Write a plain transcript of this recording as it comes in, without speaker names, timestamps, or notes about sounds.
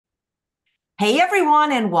Hey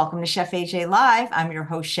everyone, and welcome to Chef AJ Live. I'm your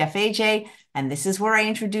host, Chef AJ, and this is where I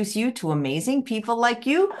introduce you to amazing people like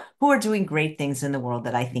you who are doing great things in the world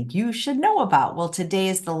that I think you should know about. Well, today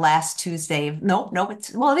is the last Tuesday of,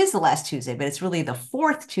 it is the last Tuesday, but it's really the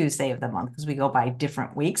fourth Tuesday of the month because we go by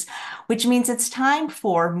different weeks, which means it's time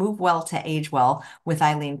for Move Well to Age Well with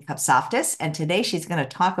Eileen Kopsaftis. And today she's going to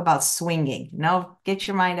talk about swinging. No, get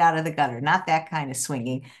your mind out of the gutter, not that kind of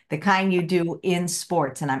swinging, the kind you do in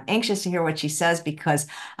sports. And I'm anxious to hear what she says because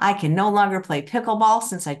I can no longer play pickleball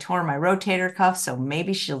since I tore my rotator cuff. So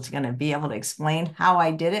maybe she's going to be able to explain how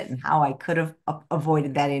I did it and how I could have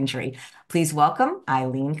avoided that injury. Please welcome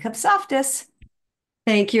Eileen Kopsaftis.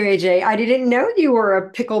 Thank you, AJ. I didn't know you were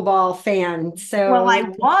a pickleball fan. Well, I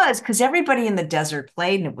So, was because everybody in the desert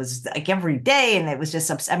played, and it was like every day, and it was just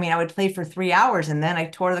I mean, I would play for 3 hours, and then I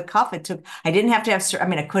tore the cuff. I didn't have to have I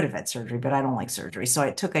mean, I could have had surgery, but I don't like surgery. So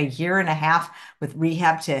it took a year and a half with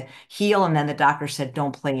rehab to heal, and then the doctor said,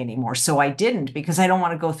 "Don't play anymore." So I didn't because I don't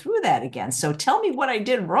want to go through that again. So tell me what I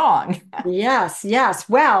did wrong. yes, yes.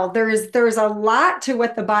 Well, there's a lot to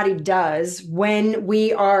what the body does when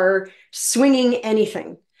we are swinging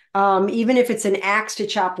anything, even if it's an axe to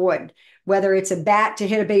chop wood, whether it's a bat to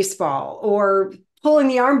hit a baseball or pulling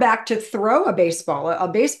the arm back to throw a baseball, a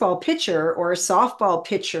baseball pitcher or a softball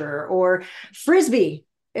pitcher or frisbee.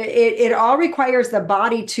 It all requires the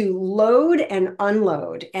body to load and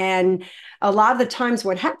unload. And a lot of the times,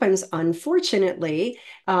 what happens, unfortunately,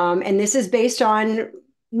 and this is based on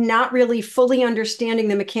not really fully understanding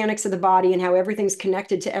the mechanics of the body and how everything's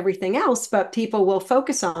connected to everything else, but people will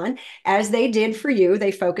focus on, as they did for you,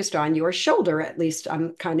 they focused on your shoulder. At least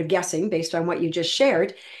I'm kind of guessing based on what you just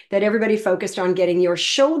shared, that everybody focused on getting your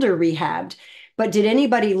shoulder rehabbed. But did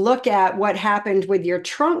anybody look at what happened with your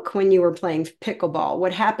trunk when you were playing pickleball?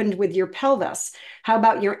 What happened with your pelvis? How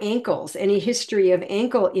about your ankles? Any history of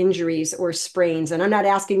ankle injuries or sprains? And I'm not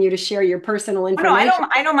asking you to share your personal Oh, no, information,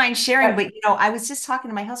 I don't mind sharing, but but I was just talking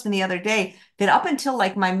to my husband the other day that up until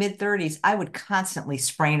like my mid 30s, I would constantly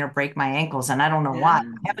sprain or break my ankles, and I don't know why.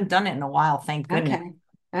 I haven't done it in a while, thank goodness. okay.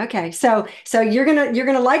 Okay. So you're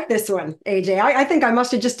gonna like this one, AJ. I think I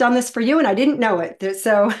must have just done this for you and I didn't know it.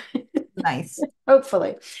 So Nice.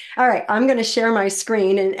 hopefully. All right, I'm going to share my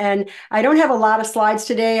screen and I don't have a lot of slides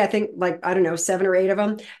today. I think like, I don't know, 7 or 8 of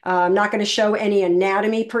them. I'm not going to show any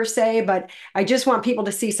anatomy per se, but I just want people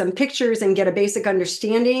to see some pictures and get a basic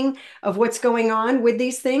understanding of what's going on with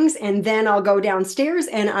these things. And then I'll go downstairs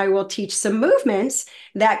and I will teach some movements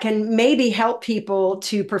that can maybe help people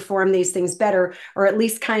to perform these things better, or at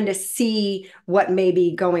least kind of see what may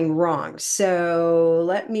be going wrong. So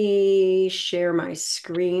let me share my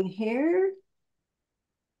screen here.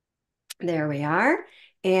 There we are.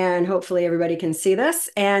 And hopefully everybody can see this.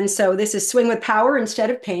 And so this is swing with power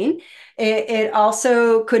instead of pain. It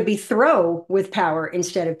also could be throw with power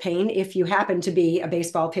instead of pain if you happen to be a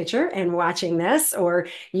baseball pitcher and watching this, or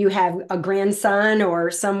you have a grandson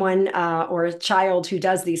or someone or a child who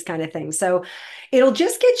does these kind of things. So it'll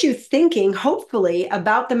just get you thinking, hopefully,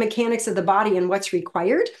 about the mechanics of the body and what's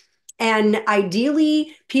required. And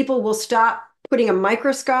ideally, people will stop putting a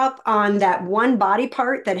microscope on that one body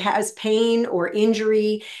part that has pain or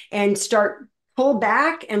injury and start pull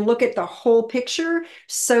back and look at the whole picture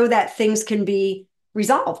so that things can be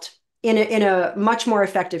resolved in a much more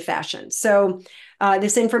effective fashion. So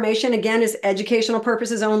this information, again, is educational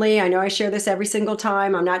purposes only. I know I share this every single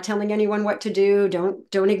time. I'm not telling anyone what to do.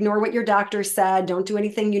 Don't ignore what your doctor said. Don't do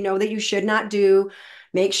anything you know that you should not do.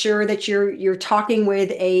 Make sure that you're talking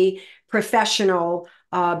with a professional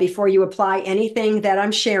before you apply anything that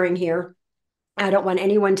I'm sharing here. I don't want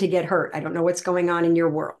anyone to get hurt. I don't know what's going on in your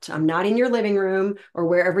world. I'm not in your living room or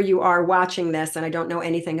wherever you are watching this, and I don't know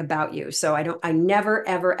anything about you. So I never,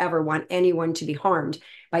 ever, ever want anyone to be harmed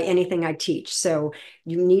by anything I teach. So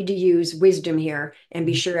you need to use wisdom here and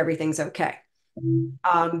be sure everything's okay.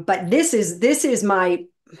 But this is my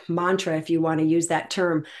mantra, if you want to use that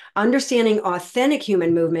term. Understanding authentic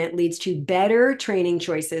human movement leads to better training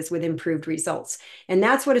choices with improved results. And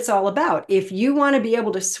that's what it's all about. If you want to be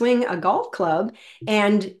able to swing a golf club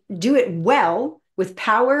and do it well with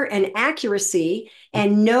power and accuracy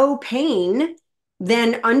and no pain,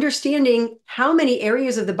 then understanding how many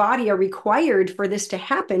areas of the body are required for this to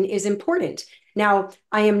happen is important. Now,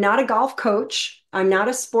 I am not a golf coach. I'm not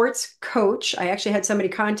a sports coach. I actually had somebody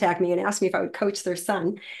contact me and ask me if I would coach their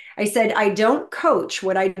son. I said, I don't coach.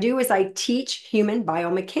 What I do is I teach human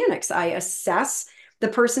biomechanics. I assess the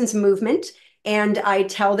person's movement and I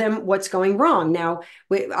tell them what's going wrong. Now,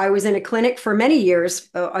 I was in a clinic for many years,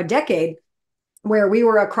 a decade, where we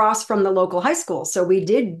were across from the local high school. So we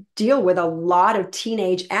did deal with a lot of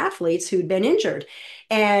teenage athletes who'd been injured.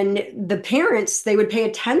 And the parents, they would pay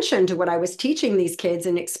attention to what I was teaching these kids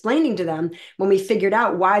and explaining to them when we figured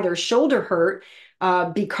out why their shoulder hurt,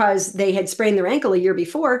 because they had sprained their ankle a year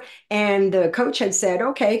before. And the coach had said,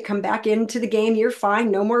 okay, come back into the game. You're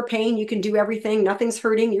fine. No more pain. You can do everything. Nothing's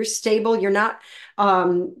hurting. You're stable. You're not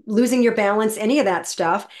losing your balance, any of that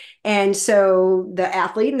stuff. And so the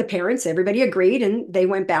athlete and the parents, everybody agreed, and they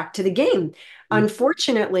went back to the game.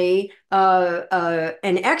 Unfortunately, an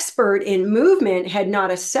expert in movement had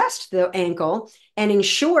not assessed the ankle and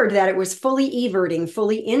ensured that it was fully everting,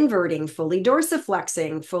 fully inverting, fully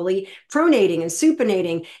dorsiflexing, fully pronating and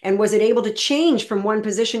supinating, and was it able to change from one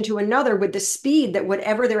position to another with the speed that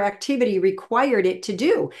whatever their activity required it to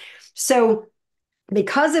do. So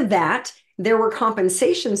because of that, there were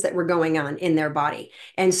compensations that were going on in their body.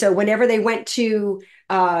 And so whenever they went to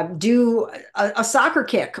do a soccer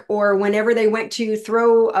kick, or whenever they went to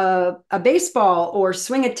throw a baseball or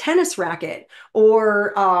swing a tennis racket,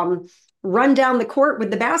 or run down the court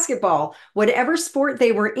with the basketball, whatever sport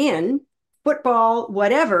they were in, football,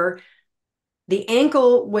 whatever, the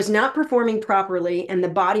ankle was not performing properly and the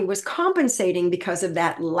body was compensating because of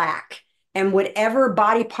that lack. And whatever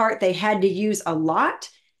body part they had to use a lot,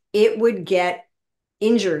 it would get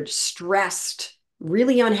injured, stressed,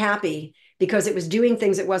 really unhappy, because it was doing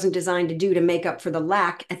things it wasn't designed to do to make up for the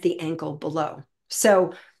lack at the ankle below.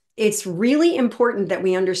 So it's really important that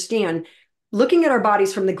we understand looking at our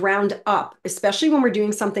bodies from the ground up, especially when we're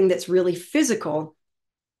doing something that's really physical,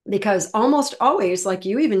 because almost always, like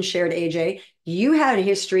you even shared, AJ, you had a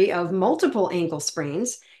history of multiple ankle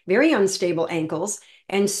sprains, very unstable ankles.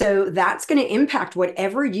 And so that's going to impact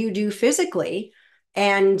whatever you do physically.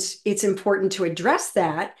 And it's important to address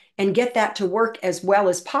that and get that to work as well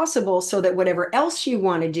as possible so that whatever else you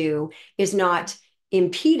want to do is not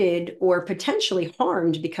impeded or potentially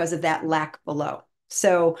harmed because of that lack below.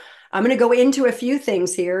 So I'm going to go into a few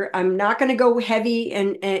things here. I'm not going to go heavy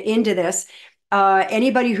and into this.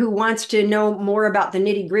 Anybody who wants to know more about the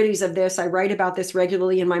nitty-gritties of this, I write about this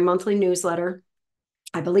regularly in my monthly newsletter.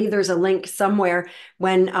 I believe there's a link somewhere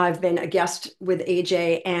when I've been a guest with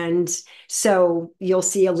AJ. And so you'll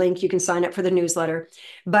see a link. You can sign up for the newsletter.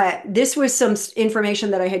 But this was some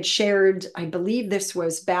information that I had shared. I believe this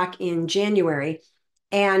was back in January.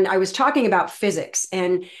 And I was talking about physics.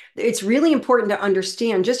 And it's really important to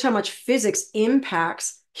understand just how much physics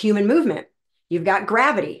impacts human movement. You've got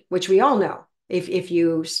gravity, which we all know. If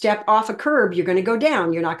you step off a curb, you're going to go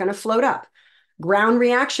down. You're not going to float up. Ground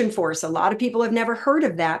reaction force. A lot of people have never heard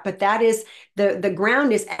of that, but that is the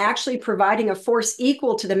ground is actually providing a force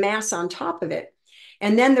equal to the mass on top of it.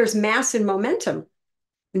 And then there's mass and momentum.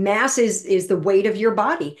 Mass is the weight of your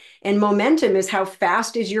body, and momentum is how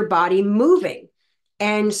fast is your body moving.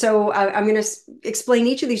 And so I'm going to explain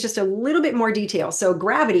each of these just a little bit more detail. So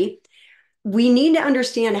gravity, we need to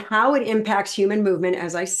understand how it impacts human movement,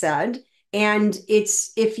 as I said. And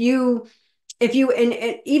it's if you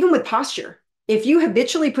and even with posture, if you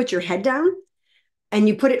habitually put your head down and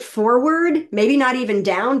you put it forward, maybe not even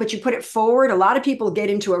down, but you put it forward, a lot of people get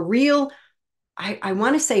into a real, I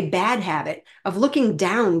want to say, bad habit of looking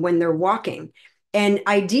down when they're walking. And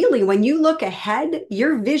ideally, when you look ahead,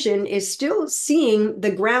 your vision is still seeing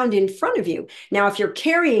the ground in front of you. Now, if you're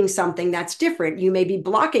carrying something, that's different. You may be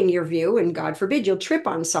blocking your view, and God forbid you'll trip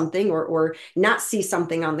on something or not see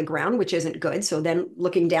something on the ground, which isn't good. So then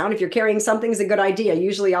looking down, if you're carrying something, is a good idea.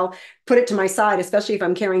 Usually I'll put it to my side, especially if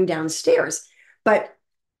I'm carrying downstairs. But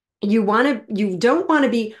you don't want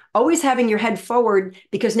to be always having your head forward,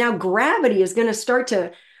 because now gravity is going to start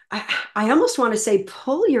to, I almost want to say,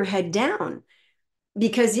 pull your head down.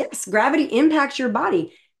 Because yes, gravity impacts your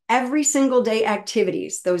body. Every single day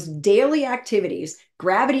activities, those daily activities,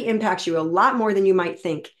 gravity impacts you a lot more than you might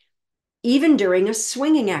think. Even during a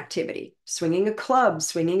swinging activity, swinging a club,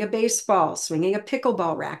 swinging a baseball, swinging a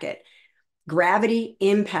pickleball racket, gravity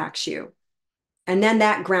impacts you. And then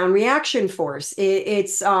that ground reaction force,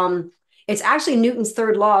 it's actually Newton's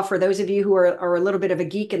third law for those of you who are a little bit of a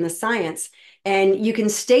geek in the science. And you can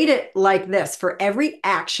state it like this: for every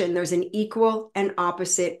action, there's an equal and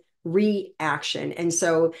opposite reaction. And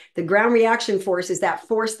so the ground reaction force is that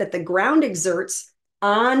force that the ground exerts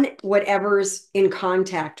on whatever's in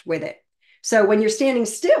contact with it. So when you're standing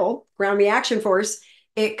still, ground reaction force,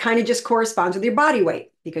 it kind of just corresponds with your body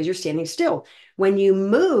weight because you're standing still. When you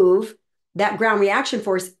move, that ground reaction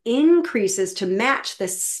force increases to match the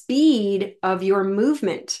speed of your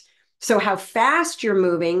movement. So how fast you're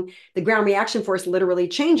moving, the ground reaction force literally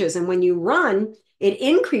changes. And when you run, it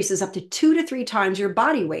increases up to 2 to 3 times your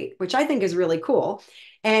body weight, which I think is really cool.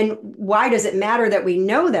 And why does it matter that we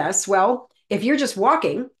know this? Well, If you're just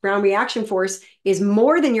walking, ground reaction force is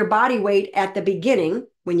more than your body weight at the beginning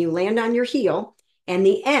when you land on your heel and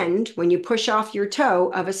the end when you push off your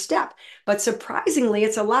toe of a step. But surprisingly,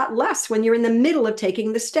 it's a lot less when you're in the middle of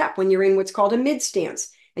taking the step, when you're in what's called a mid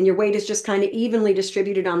stance and your weight is just kind of evenly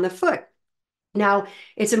distributed on the foot. Now,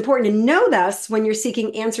 it's important to know this when you're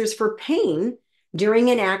seeking answers for pain during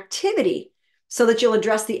an activity so that you'll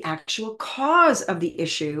address the actual cause of the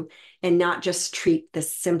issue and not just treat the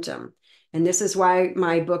symptom. And this is why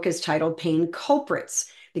my book is titled Pain Culprits,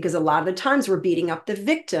 because a lot of the times we're beating up the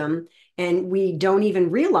victim and we don't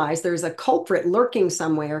even realize there's a culprit lurking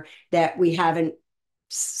somewhere that we haven't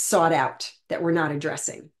sought out, that we're not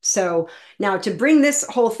addressing. So now to bring this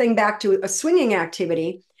whole thing back to a swinging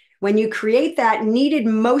activity, when you create that needed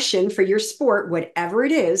motion for your sport, whatever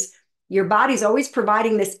it is, your body's always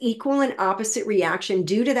providing this equal and opposite reaction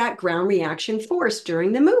due to that ground reaction force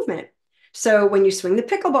during the movement. So when you swing the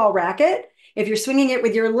pickleball racket, if you're swinging it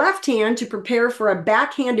with your left hand to prepare for a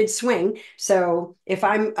backhanded swing, so if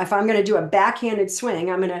I'm going to do a backhanded swing,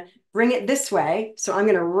 I'm going to bring it this way. So I'm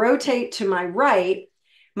going to rotate to my right.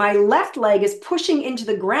 My left leg is pushing into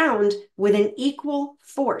the ground with an equal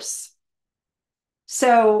force.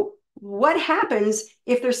 So what happens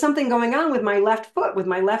if there's something going on with my left foot, with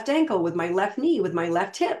my left ankle, with my left knee, with my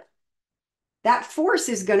left hip? That force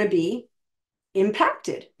is going to be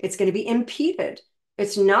impacted. It's going to be impeded.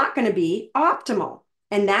 It's not going to be optimal.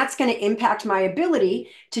 And that's going to impact my ability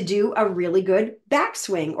to do a really good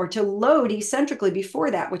backswing or to load eccentrically before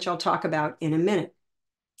that, which I'll talk about in a minute.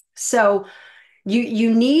 So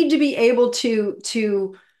you need to be able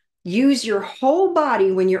to use your whole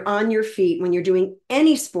body when you're on your feet, when you're doing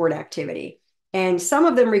any sport activity. And some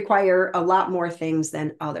of them require a lot more things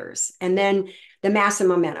than others. And then the mass and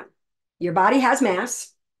momentum. Your body has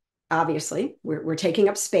mass, obviously. We're taking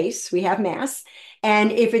up space. We have mass.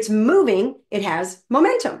 And if it's moving, it has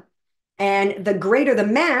momentum. And the greater the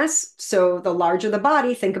mass, so the larger the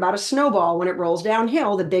body, think about a snowball. When it rolls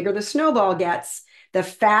downhill, the bigger the snowball gets, the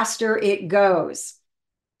faster it goes.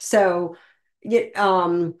 So,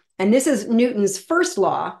 and this is Newton's first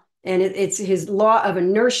law, and it's his law of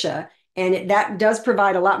inertia. And that does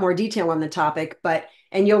provide a lot more detail on the topic,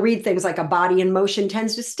 and you'll read things like a body in motion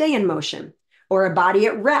tends to stay in motion, or a body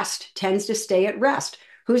at rest tends to stay at rest.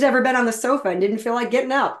 Who's ever been on the sofa and didn't feel like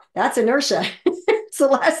getting up? That's inertia. It's the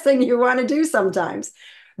last thing you want to do sometimes.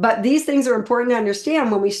 But these things are important to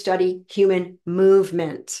understand when we study human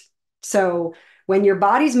movement. So when your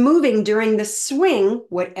body's moving during the swing,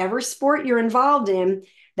 whatever sport you're involved in,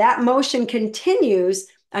 that motion continues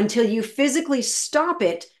until you physically stop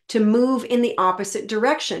it to move in the opposite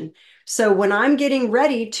direction. So when I'm getting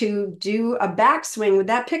ready to do a backswing with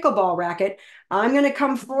that pickleball racket, I'm going to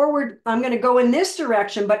come forward. I'm going to go in this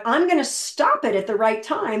direction, but I'm going to stop it at the right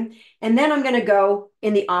time. And then I'm going to go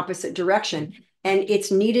in the opposite direction. And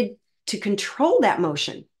it's needed to control that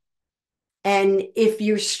motion. And if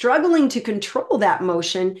you're struggling to control that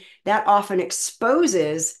motion, that often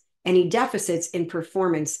exposes any deficits in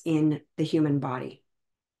performance in the human body.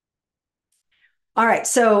 All right,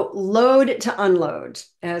 so load to unload.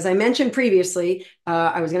 As I mentioned previously,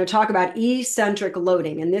 I was going to talk about eccentric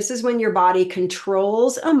loading, and this is when your body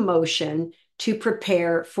controls a motion to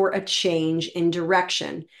prepare for a change in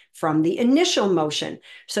direction from the initial motion.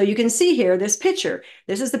 So you can see here this pitcher.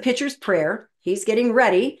 This is the pitcher's prayer. He's getting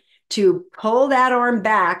ready to pull that arm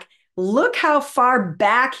back. Look how far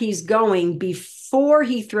back he's going before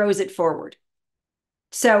he throws it forward.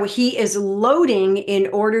 So he is loading in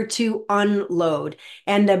order to unload.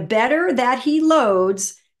 And the better that he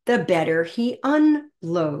loads, the better he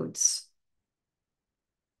unloads.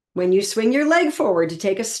 When you swing your leg forward to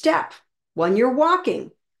take a step, when you're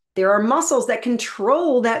walking, there are muscles that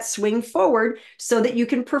control that swing forward so that you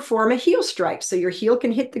can perform a heel strike. So your heel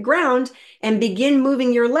can hit the ground and begin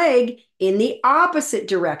moving your leg in the opposite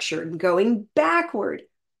direction, going backward.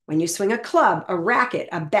 When you swing a club, a racket,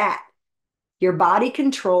 a bat, your body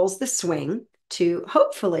controls the swing to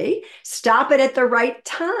hopefully stop it at the right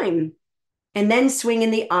time and then swing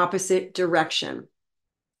in the opposite direction.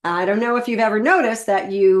 I don't know if you've ever noticed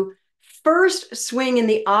that you first swing in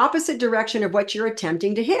the opposite direction of what you're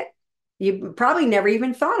attempting to hit. You probably never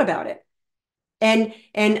even thought about it. And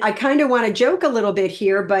I kind of want to joke a little bit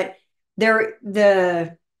here, but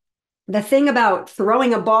the thing about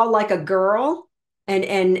throwing a ball like a girl,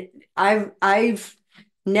 and I've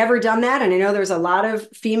never done that. And I know there's a lot of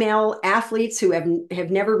female athletes who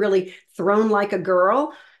have never really thrown like a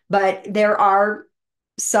girl, but there are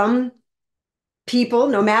some people,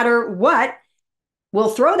 no matter what, will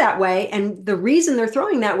throw that way. And the reason they're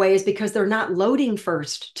throwing that way is because they're not loading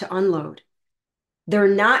first to unload. They're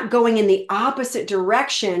not going in the opposite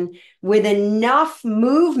direction with enough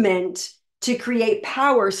movement to create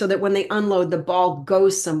power so that when they unload, the ball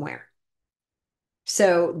goes somewhere.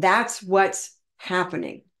 So that's what's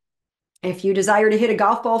happening. If you desire to hit a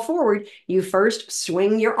golf ball forward, you first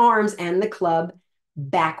swing your arms and the club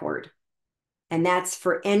backward. And that's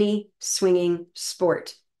for any swinging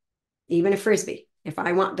sport, even a frisbee. If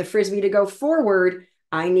I want the frisbee to go forward,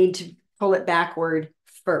 I need to pull it backward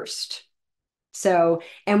first. So,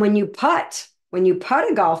 and when you putt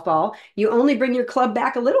a golf ball, you only bring your club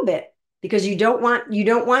back a little bit because you don't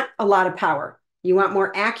want a lot of power. You want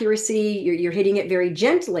more accuracy. You're hitting it very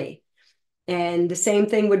gently. And the same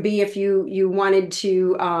thing would be if you wanted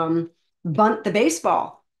to bunt the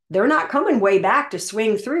baseball. They're not coming way back to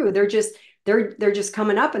swing through. They're just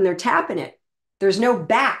coming up and they're tapping it. There's no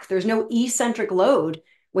back. There's no eccentric load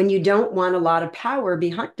when you don't want a lot of power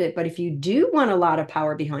behind it. But if you do want a lot of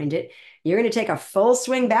power behind it, you're going to take a full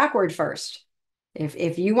swing backward first.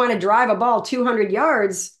 If you want to drive a ball 200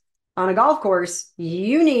 yards on a golf course,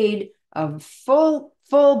 you need a full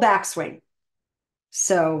backswing.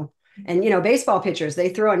 So, and baseball pitchers, they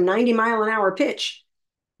throw a 90-mile-an-hour pitch.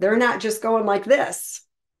 They're not just going like this.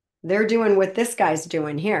 They're doing what this guy's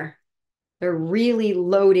doing here. They're really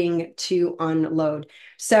loading to unload.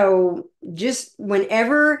 So just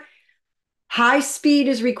whenever high speed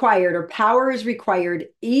is required or power is required,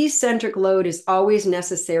 eccentric load is always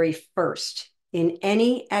necessary first in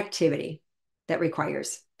any activity that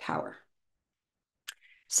requires power.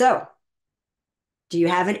 So, do you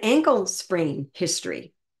have an ankle sprain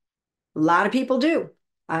history? A lot of people do.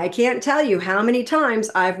 I can't tell you how many times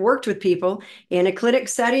I've worked with people in a clinic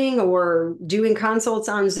setting or doing consults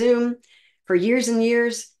on Zoom for years and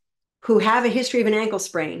years who have a history of an ankle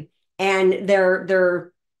sprain. And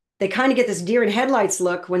they kind of get this deer in headlights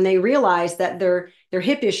look when they realize that their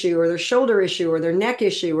hip issue or their shoulder issue or their neck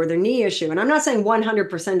issue or their knee issue. And I'm not saying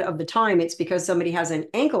 100% of the time it's because somebody has an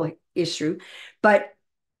ankle issue, but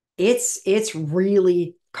it's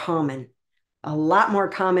really common, a lot more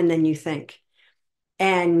common than you think.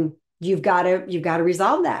 And you've got to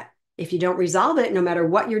resolve that. If you don't resolve it, no matter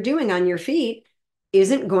what you're doing on your feet,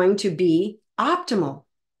 isn't going to be optimal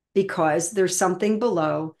because there's something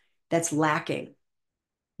below that's lacking.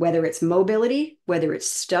 Whether it's mobility, whether it's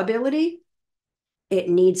stability, it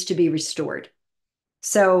needs to be restored.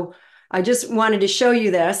 So I just wanted to show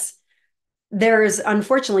you this. There's,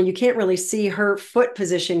 unfortunately, you can't really see her foot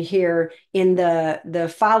position here in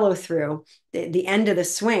the follow through, the end of the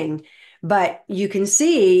swing, but you can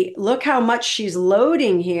see, look how much she's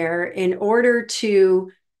loading here in order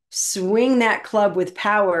to swing that club with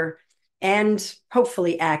power and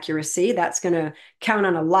hopefully accuracy. That's going to count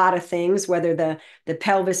on a lot of things, whether the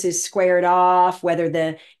pelvis is squared off, whether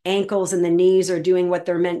the ankles and the knees are doing what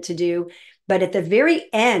they're meant to do. But at the very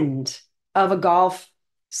end of a golf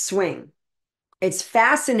swing, it's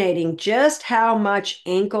fascinating just how much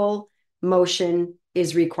ankle motion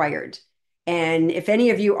is required. And if any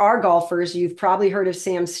of you are golfers, you've probably heard of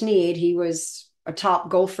Sam Snead. He was a top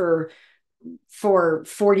golfer for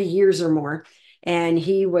 40 years or more. And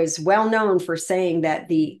he was well known for saying that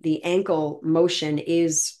the ankle motion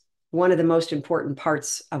is one of the most important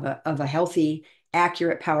parts of a healthy,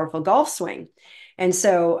 accurate, powerful golf swing. And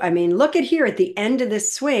so, I mean, look at here at the end of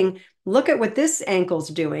this swing, look at what this ankle's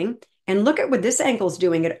doing. And look at what this ankle's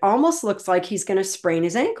doing. It almost looks like he's going to sprain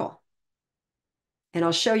his ankle. And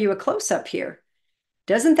I'll show you a close-up here.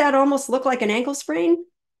 Doesn't that almost look like an ankle sprain?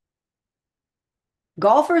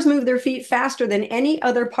 Golfers move their feet faster than any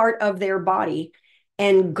other part of their body.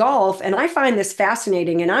 And golf, and I find this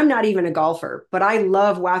fascinating, and I'm not even a golfer, but I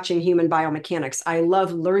love watching human biomechanics. I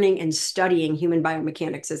love learning and studying human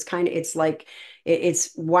biomechanics. It's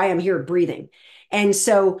why I'm here breathing. And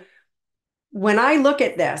so when I look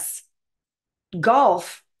at this,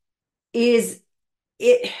 golf is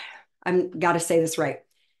it. I'm got to say this right.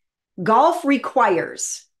 Golf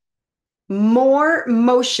requires more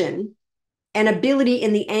motion and ability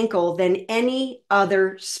in the ankle than any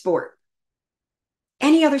other sport.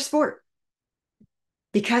 Any other sport.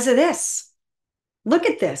 Because of this. Look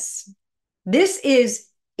at this. This is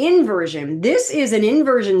inversion. This is an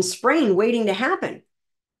inversion sprain waiting to happen.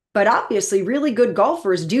 But obviously, really good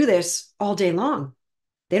golfers do this all day long.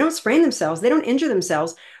 They don't sprain themselves. They don't injure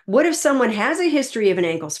themselves. What if someone has a history of an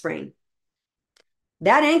ankle sprain?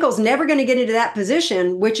 That ankle's never going to get into that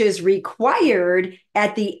position, which is required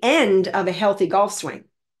at the end of a healthy golf swing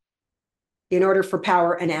in order for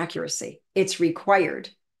power and accuracy. It's required.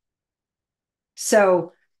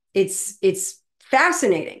 So it's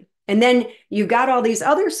fascinating. And then you've got all these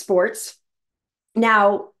other sports.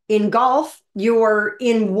 Now, in golf, you're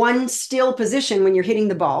in one still position when you're hitting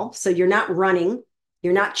the ball. So you're not running,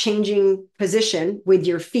 you're not changing position with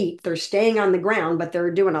your feet. They're staying on the ground, but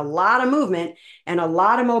they're doing a lot of movement and a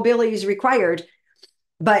lot of mobility is required.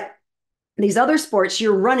 But these other sports,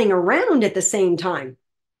 you're running around at the same time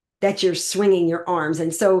that you're swinging your arms.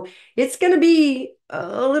 And so it's going to be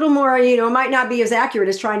a little more, it might not be as accurate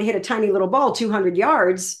as trying to hit a tiny little ball 200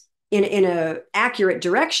 yards in a accurate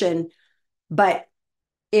direction, but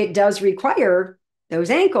it does require those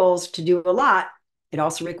ankles to do a lot. It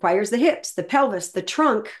also requires the hips, the pelvis, the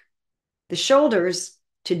trunk, the shoulders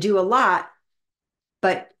to do a lot.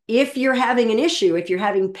 But if you're having an issue, if you're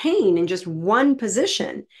having pain in just one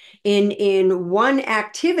position, in one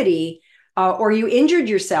activity, or you injured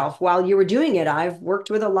yourself while you were doing it, I've worked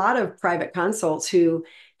with a lot of private consults who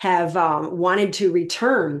have wanted to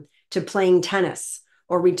return to playing tennis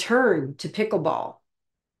or return to pickleball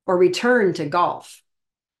or return to golf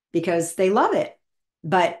because they love it,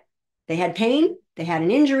 but they had pain, they had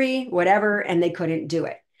an injury, whatever, and they couldn't do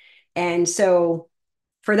it. And so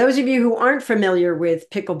for those of you who aren't familiar with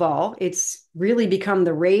pickleball, it's really become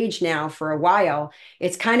the rage now for a while.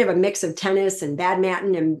 It's kind of a mix of tennis and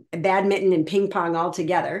badminton and ping pong all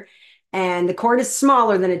together. And the court is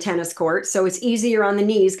smaller than a tennis court, so it's easier on the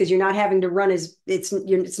knees because you're not having to run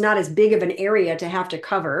it's not as big of an area to have to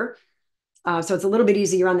cover. So it's a little bit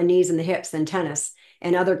easier on the knees and the hips than tennis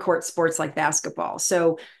and other court sports like basketball.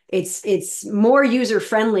 So it's more user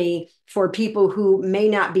friendly for people who may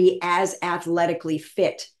not be as athletically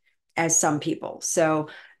fit as some people. So,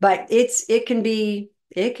 but it can be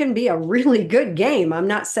a really good game. I'm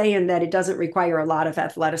not saying that it doesn't require a lot of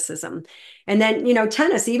athleticism. And then,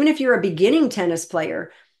 tennis, even if you're a beginning tennis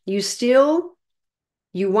player, you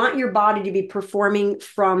want your body to be performing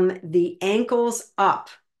from the ankles up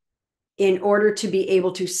in order to be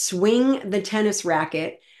able to swing the tennis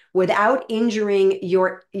racket without injuring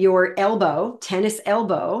your elbow, tennis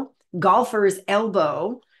elbow, golfer's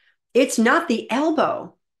elbow. It's not the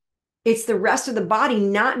elbow. It's the rest of the body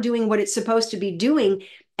not doing what it's supposed to be doing.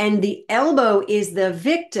 And the elbow is the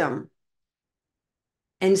victim.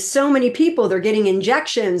 And so many people, they're getting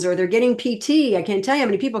injections or they're getting PT. I can't tell you how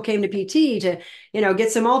many people came to PT to,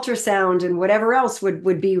 get some ultrasound and whatever else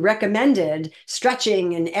would be recommended,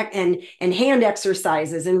 stretching and hand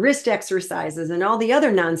exercises and wrist exercises and all the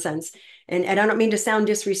other nonsense. And I don't mean to sound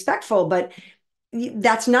disrespectful, but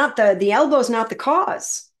that's not the elbow's not the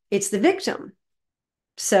cause. It's the victim.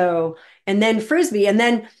 So, and then Frisbee. And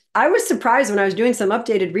then I was surprised when I was doing some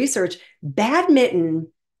updated research, badminton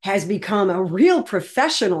has become a real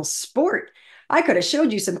professional sport. I could have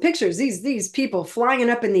showed you some pictures. These people flying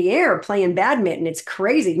up in the air playing badminton. It's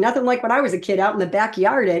crazy. Nothing like when I was a kid out in the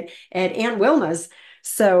backyard at Aunt Wilma's.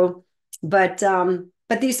 So, but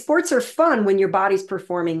these sports are fun when your body's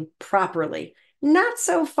performing properly. Not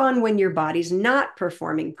so fun when your body's not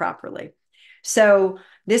performing properly. So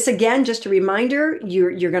this, again, just a reminder,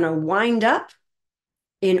 you're going to wind up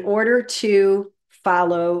in order to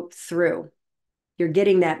follow through. You're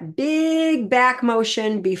getting that big back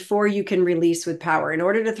motion before you can release with power. In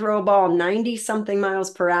order to throw a ball 90 something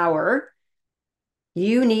miles per hour,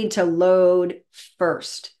 you need to load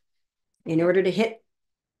first. In order to hit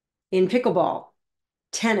in pickleball,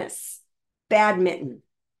 tennis, badminton,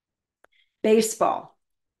 baseball,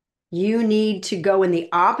 you need to go in the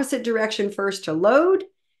opposite direction first to load.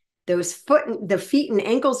 The feet and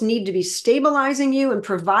ankles need to be stabilizing you and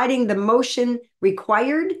providing the motion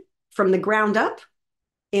required from the ground up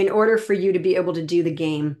in order for you to be able to do the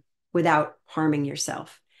game without harming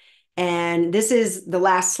yourself. And this is the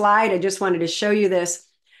last slide. I just wanted to show you this.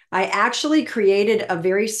 I actually created a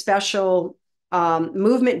very special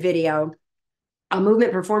movement video, a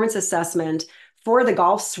movement performance assessment for the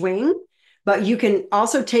golf swing, but you can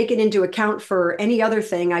also take it into account for any other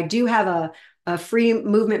thing. I do have a free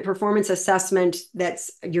movement performance assessment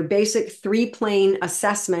that's your basic 3-plane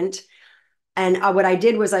assessment. And what I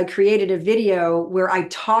did was I created a video where I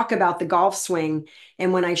talk about the golf swing.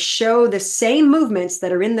 And when I show the same movements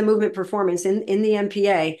that are in the movement performance in the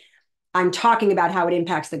MPA, I'm talking about how it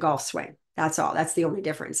impacts the golf swing. That's all. That's the only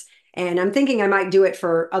difference. And I'm thinking I might do it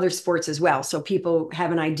for other sports as well, so people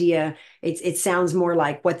have an idea. It sounds more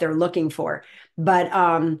like what they're looking for.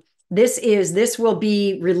 But this will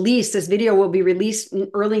be released. This video will be released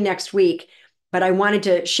early next week. But I wanted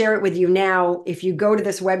to share it with you now. If you go to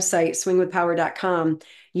this website, swingwithpower.com,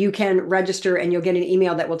 you can register and you'll get an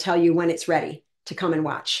email that will tell you when it's ready to come and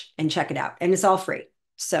watch and check it out. And it's all free.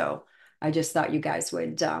 So I just thought you guys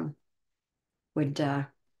would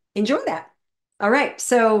enjoy that. All right.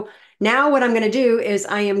 So Now what I'm going to do is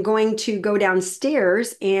I am going to go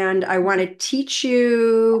downstairs and I want to teach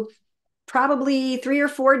you probably 3 or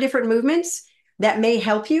 4 different movements that may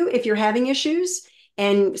help you if you're having issues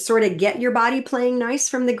and sort of get your body playing nice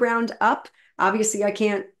from the ground up. Obviously, I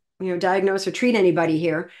can't, diagnose or treat anybody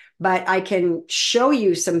here, but I can show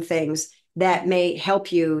you some things that may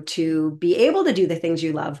help you to be able to do the things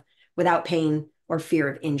you love without pain or fear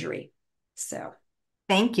of injury. So,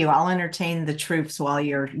 Thank you. I'll entertain the troops while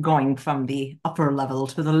you're going from the upper level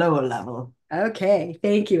to the lower level. okay.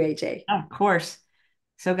 Thank you, AJ. Of course.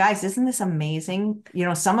 So, guys, isn't this amazing?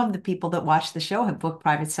 Some of the people that watch the show have booked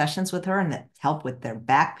private sessions with her and that help with their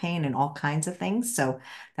back pain and all kinds of things. So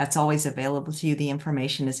that's always available to you. The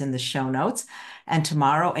information is in the show notes. And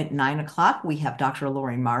tomorrow at 9 o'clock, we have Dr.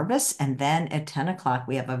 Lori Marvis. And then at 10 o'clock,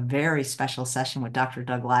 we have a very special session with Dr.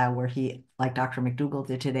 Doug Lyle, where he, like Dr. McDougall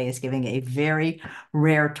did today, is giving a very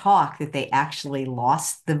rare talk that they actually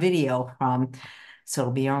lost the video from. So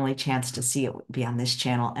it'll be your only chance to see it will be on this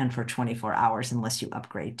channel and for 24 hours unless you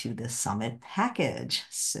upgrade to the Summit package.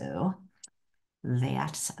 So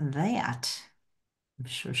that's that. I'm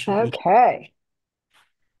sure she'll be Okay.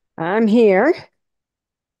 I'm here.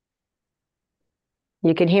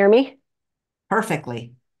 You can hear me?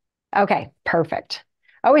 perfectly. Okay, perfect.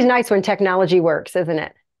 Always nice when technology works, isn't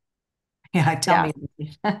it? Yeah, tell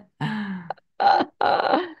Yeah.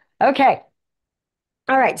 me. Okay.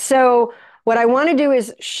 All right. So what I want to do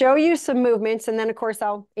is show you some movements, and then of course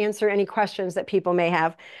I'll answer any questions that people may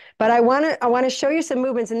have. But I want to show you some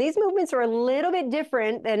movements, and these movements are a little bit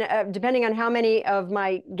different than depending on how many of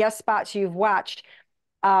my guest spots you've watched.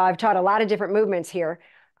 I've taught a lot of different movements here.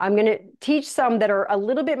 I'm going to teach some that are a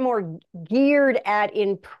little bit more geared at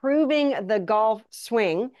improving the golf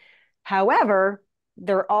swing. However,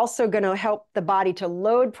 they're also going to help the body to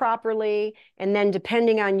load properly. And then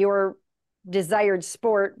depending on your desired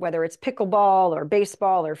sport, whether it's pickleball or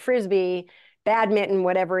baseball or frisbee, badminton,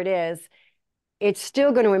 whatever it is, it's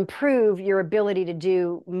still going to improve your ability to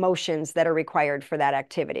do motions that are required for that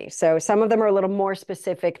activity. So some of them are a little more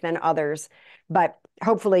specific than others, but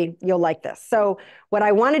hopefully you'll like this. So what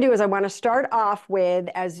I want to do is I want to start off with,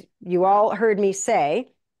 as you all heard me say,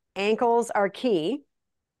 ankles are key.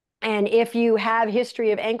 And if you have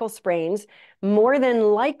history of ankle sprains, more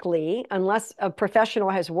than likely, unless a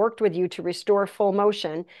professional has worked with you to restore full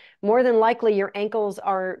motion, more than likely your ankles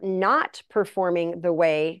are not performing the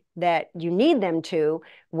way that you need them to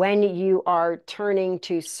when you are turning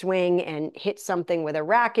to swing and hit something with a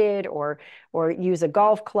racket or use a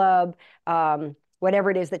golf club,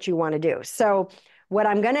 whatever it is that you want to do. So what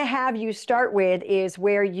I'm going to have you start with is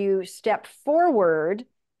where you step forward,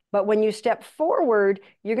 but when you step forward,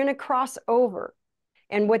 you're going to cross over.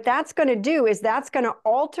 And what that's going to do is that's going to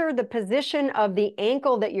alter the position of the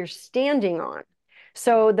ankle that you're standing on.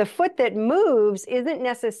 So the foot that moves isn't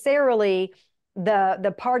necessarily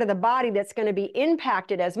the part of the body that's going to be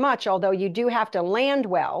impacted as much, although you do have to land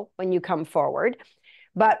well when you come forward.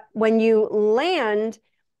 But when you land,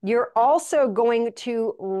 you're also going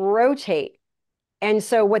to rotate. And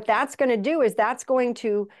so what that's going to do is that's going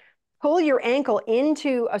to pull your ankle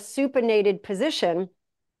into a supinated position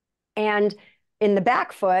and in the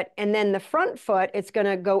back foot, and then the front foot, it's going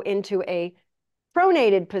to go into a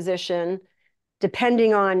pronated position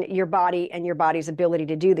depending on your body and your body's ability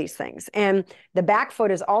to do these things. And the back foot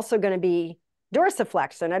is also going to be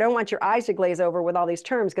dorsiflex. And I don't want your eyes to glaze over with all these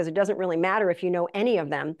terms because it doesn't really matter if you know any of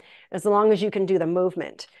them, as long as you can do the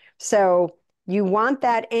movement. So you want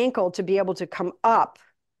that ankle to be able to come up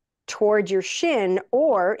toward your shin,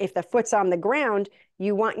 or if the foot's on the ground,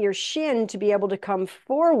 you want your shin to be able to come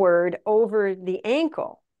forward over the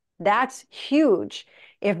ankle. That's huge.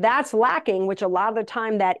 If that's lacking, which a lot of the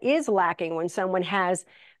time that is lacking when someone has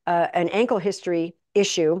an ankle history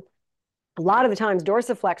issue, a lot of the times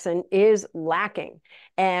dorsiflexin is lacking.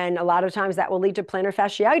 And a lot of times that will lead to plantar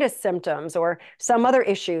fasciitis symptoms or some other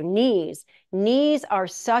issue. Knees. Knees are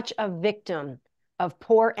such a victim of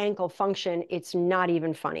poor ankle function. It's not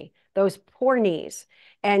even funny. Those poor knees.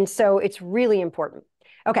 And so it's really important.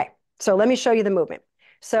 Okay, so let me show you the movement.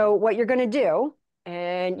 So what you're going to do,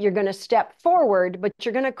 and you're going to step forward, but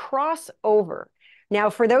you're going to cross over.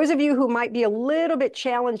 Now, for those of you who might be a little bit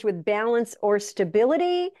challenged with balance or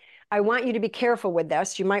stability, I want you to be careful with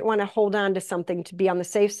this. You might want to hold on to something to be on the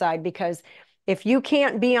safe side, because if you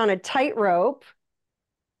can't be on a tightrope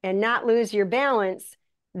and not lose your balance,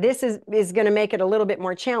 this is going to make it a little bit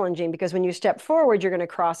more challenging, because when you step forward, you're going to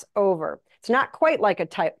cross over. It's not quite like a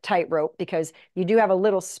tightrope because you do have a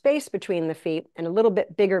little space between the feet and a little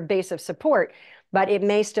bit bigger base of support, but it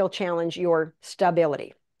may still challenge your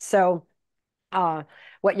stability. So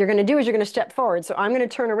What you're going to do is you're going to step forward. So I'm going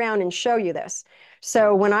to turn around and show you this.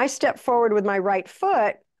 So when I step forward with my right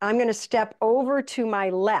foot, I'm going to step over to my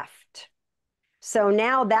left. So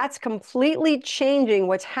now that's completely changing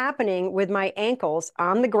what's happening with my ankles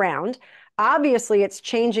on the ground. Obviously, it's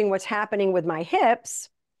changing what's happening with my hips.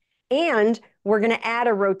 And we're going to add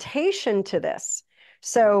a rotation to this.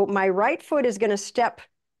 So my right foot is going to step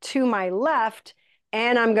to my left,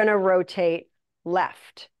 and I'm going to rotate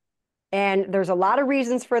left. And there's a lot of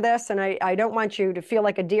reasons for this, and I don't want you to feel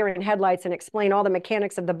like a deer in headlights and explain all the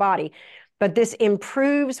mechanics of the body, but this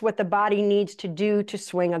improves what the body needs to do to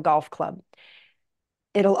swing a golf club.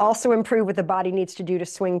 It'll also improve what the body needs to do to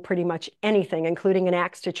swing pretty much anything, including an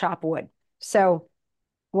axe to chop wood. So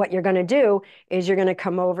what you're going to do is you're going to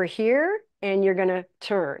come over here and you're going to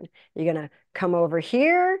turn. You're going to come over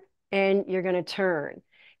here and you're going to turn.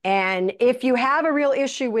 And if you have a real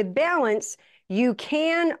issue with balance, you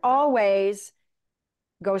can always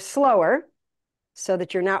go slower so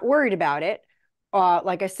that you're not worried about it.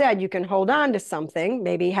 Like I said, you can hold on to something,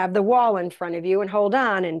 maybe have the wall in front of you and hold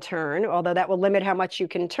on and turn, although that will limit how much you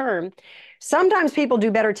can turn. Sometimes people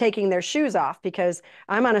do better taking their shoes off because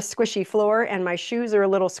I'm on a squishy floor and my shoes are a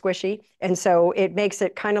little squishy. And so it makes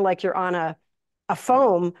it kind of like you're on a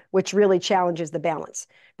foam, which really challenges the balance.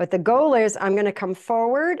 But the goal is I'm going to come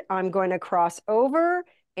forward, I'm going to cross over,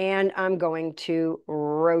 and I'm going to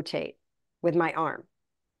rotate with my arm.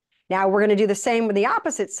 Now we're going to do the same with the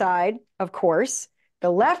opposite side, of course. The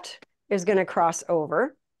left is going to cross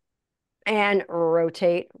over and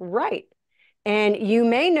rotate right. And you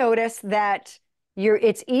may notice that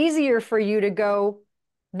it's easier for you to go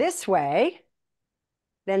this way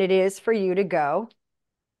than it is for you to go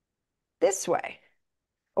this way,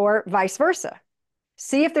 or vice versa.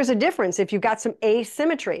 See if there's a difference if you've got some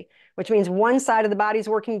asymmetry, which means one side of the body is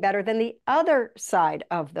working better than the other side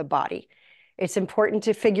of the body. It's important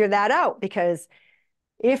to figure that out because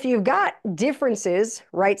if you've got differences,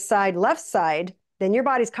 right side, left side, then your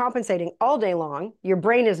body's compensating all day long. Your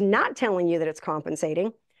brain is not telling you that it's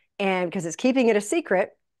compensating, and because it's keeping it a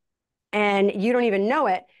secret, and you don't even know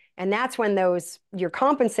it. And that's when you're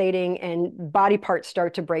compensating and body parts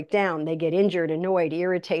start to break down. They get injured, annoyed,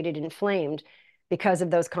 irritated, inflamed because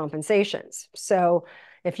of those compensations. So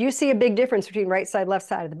if you see a big difference between right side, left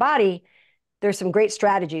side of the body, there's some great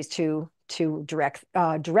strategies to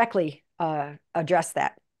directly address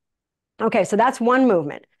that. Okay, so that's one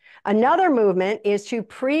movement. Another movement is to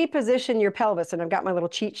pre-position your pelvis. And I've got my little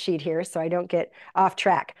cheat sheet here so I don't get off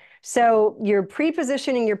track. So you're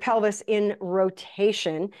pre-positioning your pelvis in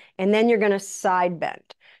rotation, and then you're going to side bend.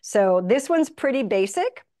 So this one's pretty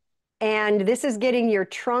basic. And this is getting your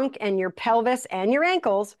trunk and your pelvis and your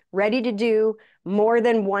ankles ready to do more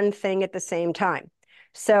than one thing at the same time.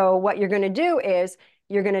 So what you're going to do is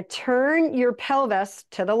you're going to turn your pelvis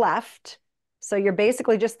to the left. So you're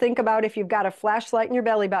basically just think about if you've got a flashlight in your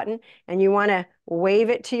belly button and you want to wave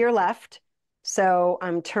it to your left. So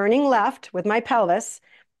I'm turning left with my pelvis.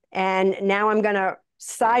 And now I'm going to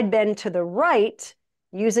side bend to the right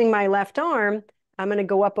using my left arm. I'm going to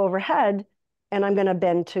go up overhead and I'm going to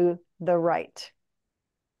bend to the right.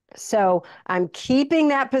 So I'm keeping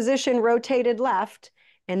that position rotated left,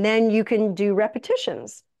 and then you can do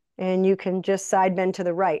repetitions and you can just side bend to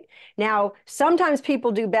the right. Now, sometimes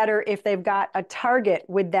people do better if they've got a target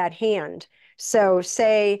with that hand. So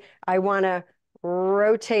say I want to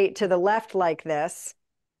rotate to the left like this,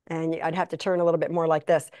 and I'd have to turn a little bit more like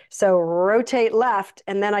this. So rotate left,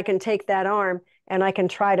 and then I can take that arm and I can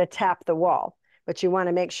try to tap the wall. But you want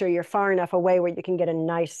to make sure you're far enough away where you can get a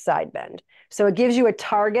nice side bend. So it gives you a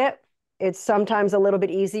target. It's sometimes a little bit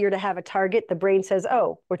easier to have a target. The brain says,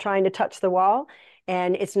 oh, we're trying to touch the wall,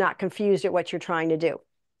 and it's not confused at what you're trying to do.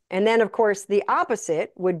 And then, of course, the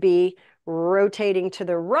opposite would be rotating to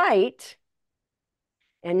the right.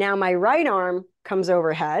 And now my right arm comes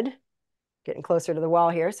overhead, getting closer to the wall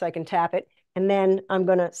here so I can tap it. And then I'm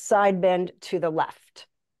going to side bend to the left.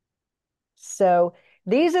 So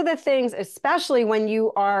these are the things, especially when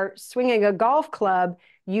you are swinging a golf club,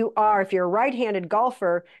 if you're a right-handed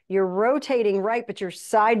golfer, you're rotating right, but you're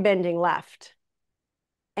side bending left.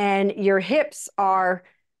 And your hips are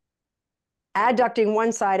adducting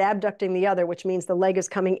one side, abducting the other, which means the leg is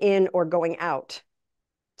coming in or going out.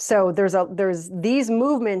 So these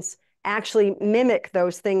movements actually mimic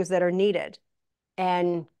those things that are needed.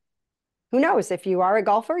 And who knows, if you are a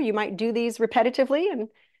golfer, you might do these repetitively and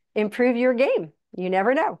improve your game. You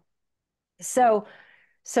never know. So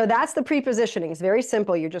that's the pre-positioning. It's very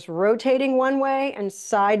simple. You're just rotating one way and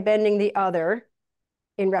side bending the other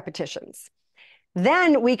in repetitions.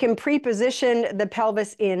 Then we can pre-position the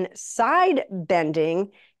pelvis in side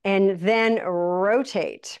bending and then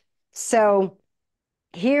rotate. So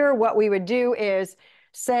here, what we would do is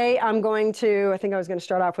say I think I was going to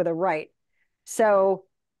start off with a right. So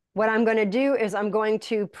what I'm going to do is I'm going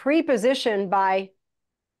to pre-position by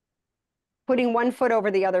putting one foot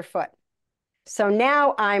over the other foot. So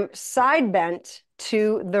now I'm side bent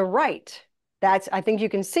to the right. I think you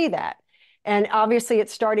can see that. And obviously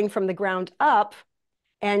it's starting from the ground up.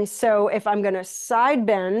 And so if I'm going to side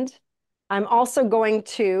bend, I'm also going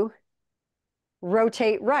to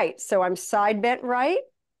rotate right. So I'm side bent right.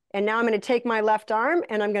 And now I'm going to take my left arm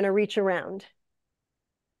and I'm going to reach around.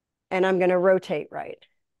 And I'm going to rotate right.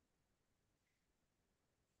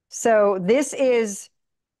 So this is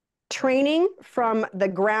training from the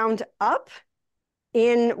ground up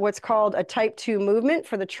in what's called a type 2 movement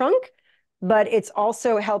for the trunk, but it's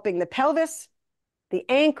also helping the pelvis, the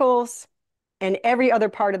ankles, and every other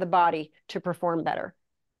part of the body to perform better.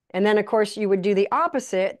 And then, of course, you would do the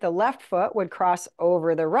opposite. The left foot would cross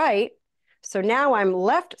over the right. So now I'm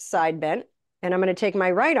left side bent, and I'm going to take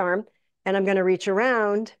my right arm, and I'm going to reach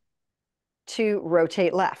around to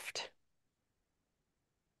rotate left.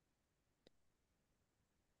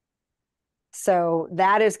 So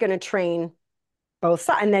that is going to train both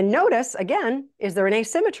sides. And then notice, again, is there an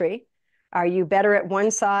asymmetry? Are you better at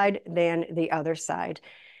one side than the other side?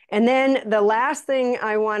 And then the last thing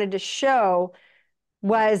I wanted to show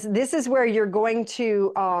was this is where you're going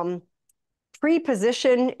to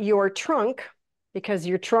pre-position your trunk, because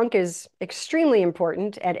your trunk is extremely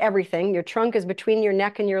important at everything. Your trunk is between your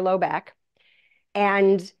neck and your low back.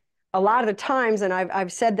 And a lot of the times, and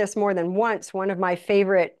I've said this more than once, one of my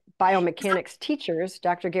favorite biomechanics teachers,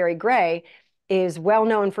 Dr. Gary Gray, is well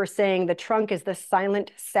known for saying the trunk is the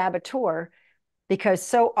silent saboteur, because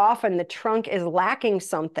so often the trunk is lacking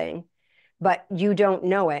something, but you don't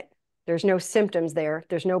know it. There's no symptoms there.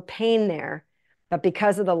 There's no pain there. But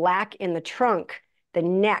because of the lack in the trunk, the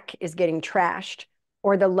neck is getting trashed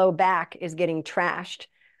or the low back is getting trashed.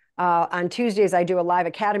 On Tuesdays, I do a live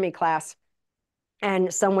academy class.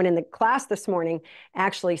 And someone in the class this morning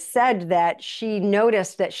actually said that she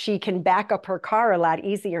noticed that she can back up her car a lot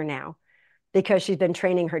easier now because she's been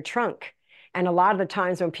training her trunk. And a lot of the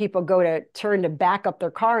times when people go to turn to back up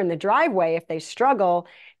their car in the driveway, if they struggle,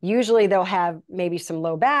 usually they'll have maybe some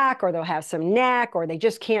low back or they'll have some neck or they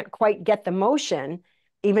just can't quite get the motion,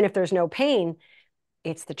 even if there's no pain.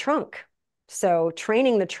 It's the trunk. So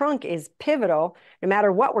training the trunk is pivotal no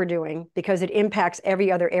matter what we're doing because it impacts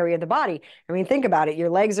every other area of the body. I mean, think about it. Your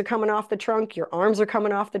legs are coming off the trunk. Your arms are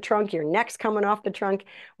coming off the trunk. Your neck's coming off the trunk.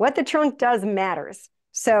 What the trunk does matters.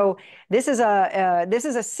 So this is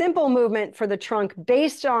a simple movement for the trunk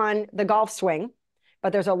based on the golf swing,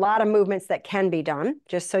 but there's a lot of movements that can be done.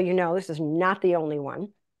 Just so you know, this is not the only one.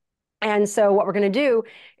 And so what we're going to do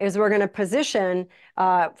is we're going to position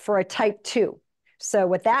for a type 2. So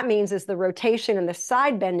what that means is the rotation and the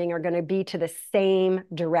side bending are going to be to the same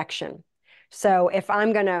direction. So if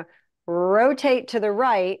I'm going to rotate to the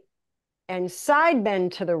right and side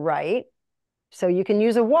bend to the right, so you can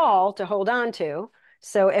use a wall to hold on to.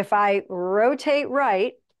 So if I rotate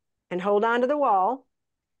right and hold on to the wall,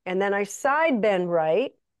 and then I side bend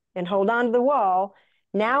right and hold on to the wall,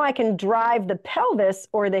 now I can drive the pelvis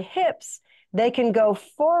or the hips. They can go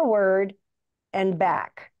forward and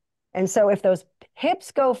back. And so if those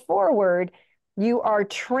hips go forward, you are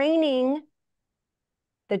training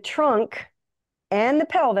the trunk and the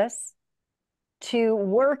pelvis to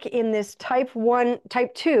work in this type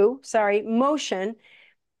 2 motion,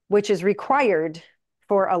 which is required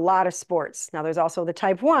for a lot of sports. Now there's also the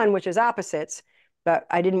type 1, which is opposites, but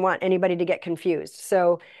I didn't want anybody to get confused.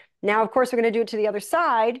 So now, of course, we're going to do it to the other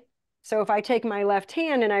side. So if I take my left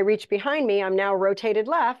hand and I reach behind me, I'm now rotated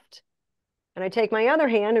left. And I take my other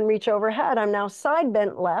hand and reach overhead, I'm now side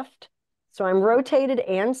bent left. So I'm rotated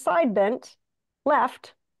and side bent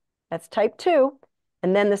left. That's type 2.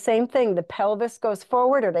 And then the same thing, the pelvis goes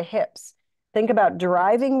forward or the hips. Think about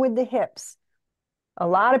driving with the hips. A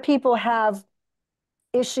lot of people have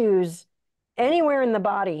issues anywhere in the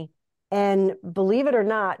body. And believe it or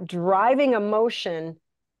not, driving a motion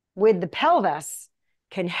with the pelvis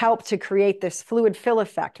can help to create this fluid fill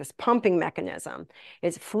effect, this pumping mechanism.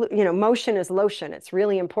 It's, motion is lotion. It's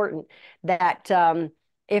really important that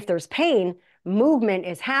if there's pain, movement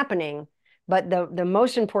is happening. But the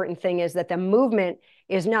most important thing is that the movement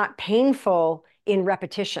is not painful in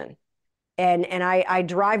repetition. And I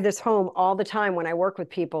drive this home all the time when I work with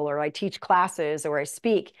people or I teach classes or I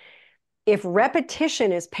speak. If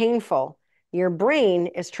repetition is painful, your brain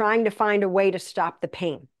is trying to find a way to stop the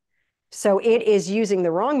pain. So it is using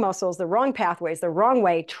the wrong muscles, the wrong pathways, the wrong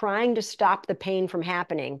way, trying to stop the pain from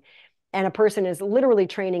happening. and a person is literally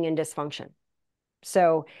training in dysfunction.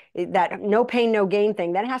 So that no pain, no gain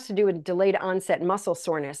thing, that has to do with delayed onset muscle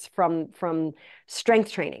soreness from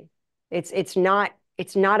strength training. It's not a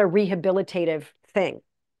rehabilitative thing.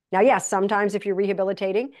 Now, yes, sometimes if you're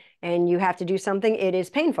rehabilitating and you have to do something, it is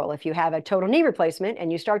painful. If you have a total knee replacement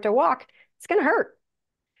and you start to walk, it's going to hurt.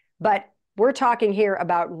 But we're talking here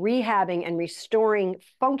about rehabbing and restoring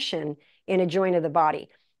function in a joint of the body.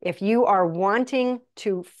 If you are wanting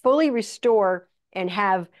to fully restore and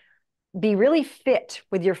be really fit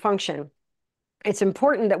with your function, it's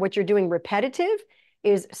important that what you're doing repetitive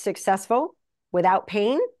is successful, without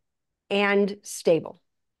pain, and stable.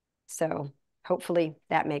 So hopefully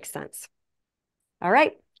that makes sense. All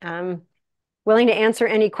right. Willing to answer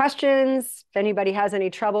any questions. If anybody has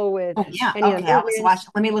any trouble with any of the movements.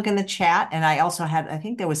 Let me look in the chat. And I also had, I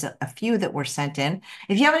think there was a few that were sent in.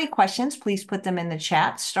 If you have any questions, please put them in the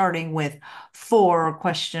chat, starting with 4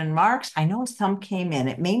 question marks. I know some came in.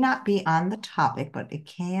 It may not be on the topic, but it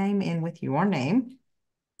came in with your name.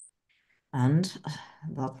 And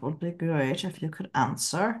that would be great if you could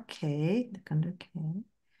answer. K, look under K.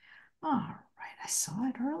 All right, I saw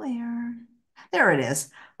it earlier. There it is.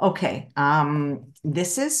 Okay,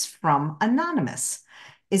 this is from Anonymous.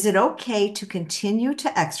 Is it okay to continue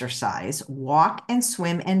to exercise, walk and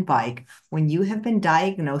swim and bike when you have been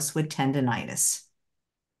diagnosed with tendinitis?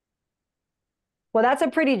 Well, that's a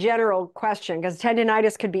pretty general question because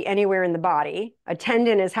tendinitis could be anywhere in the body. A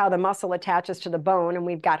tendon is how the muscle attaches to the bone, and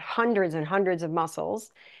we've got hundreds and hundreds of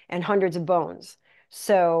muscles and hundreds of bones.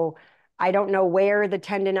 So I don't know where the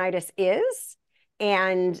tendinitis is.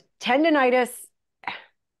 And tendinitis,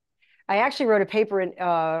 I actually wrote a paper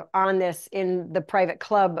on this in the private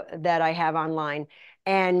club that I have online.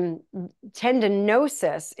 And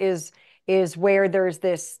tendinosis is where there's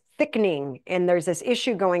this thickening and there's this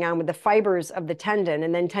issue going on with the fibers of the tendon.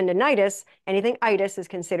 And then tendinitis, anything itis, is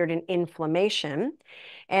considered an inflammation.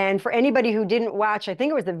 And for anybody who didn't watch, I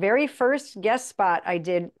think it was the very first guest spot I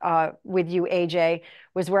did with you, AJ,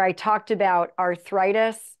 was where I talked about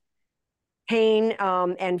arthritis, pain,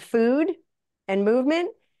 and food and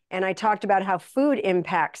movement. And I talked about how food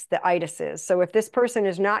impacts the itises. So if this person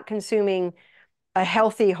is not consuming a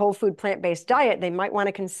healthy whole food plant-based diet, they might want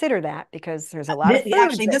to consider that because there's a lot of foods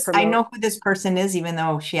Actually, that promote. I know who this person is, even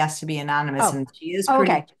though she has to be anonymous, and she is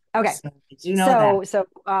pretty. Okay. Okay. So I do know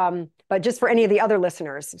that. But just for any of the other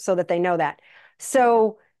listeners, so that they know that.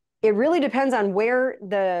 So it really depends on where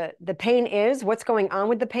the pain is, what's going on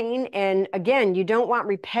with the pain, and again, you don't want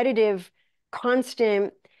repetitive,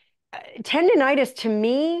 constant tendinitis. To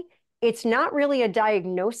me, it's not really a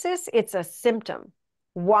diagnosis; it's a symptom.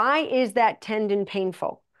 Why is that tendon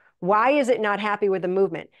painful? Why is it not happy with the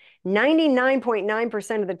movement?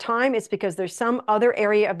 99.9% of the time, it's because there's some other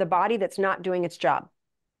area of the body that's not doing its job.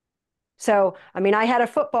 So, I mean, I had a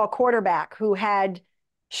football quarterback who had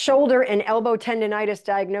shoulder and elbow tendinitis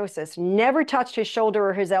diagnosis, never touched his shoulder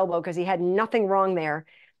or his elbow because he had nothing wrong there.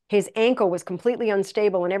 His ankle was completely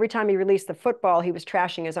unstable, and every time he released the football, he was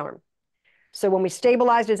trashing his arm. So when we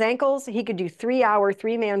stabilized his ankles, he could do 3-hour,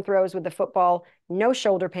 3-man throws with the football, no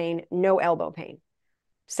shoulder pain, no elbow pain.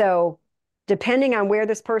 So depending on where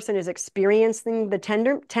this person is experiencing the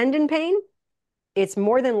tendon pain, it's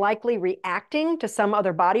more than likely reacting to some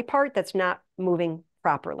other body part that's not moving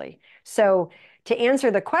properly. So to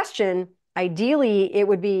answer the question, ideally, it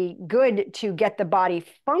would be good to get the body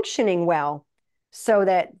functioning well so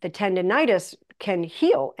that the tendinitis can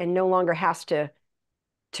heal and no longer has to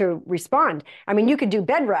respond. I mean, you could do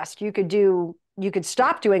bed rest, you could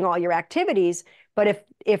stop doing all your activities, but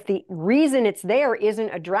if the reason it's there isn't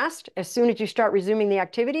addressed, as soon as you start resuming the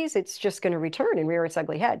activities, it's just going to return and rear its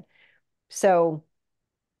ugly head. So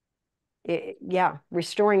yeah,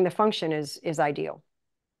 restoring the function is ideal.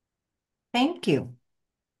 Thank you.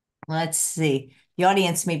 Let's see. The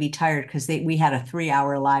audience may be tired because we had a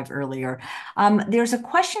 3-hour live earlier. There's a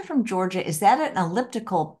question from Georgia. Is that an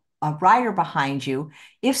elliptical rider behind you?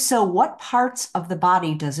 If so, what parts of the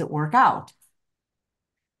body does it work out?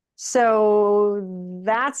 So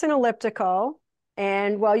that's an elliptical,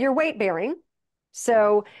 and well, you're weight bearing.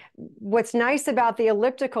 So what's nice about the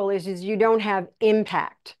elliptical is you don't have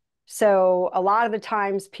impact. So a lot of the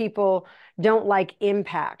times people don't like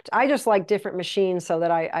impact. I just like different machines so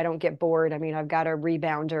that I don't get bored. I mean, I've got a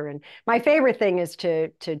rebounder, and my favorite thing is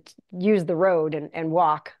to use the road and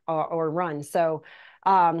walk or run. So,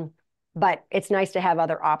 but it's nice to have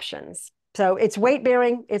other options. So it's weight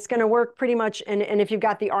bearing. It's going to work pretty much. And if you've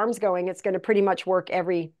got the arms going, it's going to pretty much work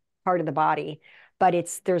every part of the body, but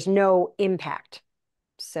there's no impact.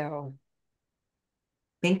 So.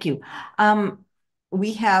 Thank you.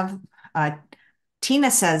 We have,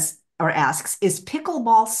 Tina says, or asks, is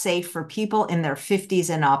pickleball safe for people in their 50s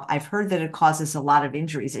and up? I've heard that it causes a lot of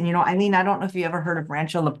injuries. And, Eileen, I don't know if you ever heard of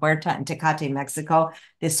Rancho La Puerta in Tecate, Mexico.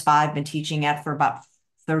 This spa I've been teaching at for about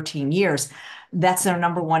 13 years. That's their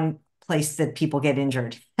number one place that people get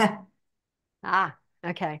injured. Ah,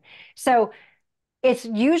 okay. So it's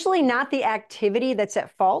usually not the activity that's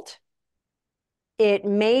at fault. It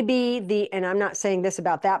may be and I'm not saying this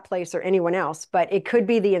about that place or anyone else, but it could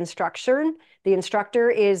be the instructor. The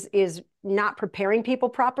instructor is not preparing people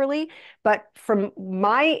properly. But from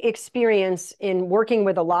my experience in working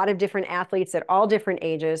with a lot of different athletes at all different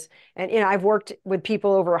ages, and I've worked with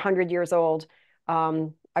people over 100 years old.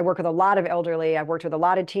 I work with a lot of elderly. I've worked with a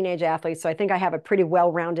lot of teenage athletes. So I think I have a pretty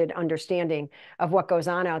well-rounded understanding of what goes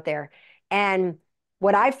on out there. And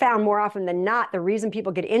what I've found more often than not, the reason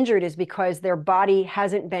people get injured is because their body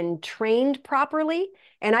hasn't been trained properly.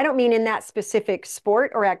 And I don't mean in that specific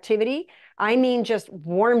sport or activity. I mean just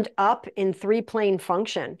warmed up in three-plane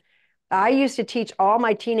function. I used to teach all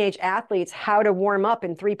my teenage athletes how to warm up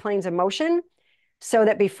in three planes of motion so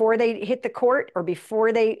that before they hit the court or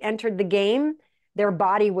before they entered the game, their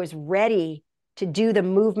body was ready to do the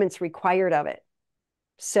movements required of it.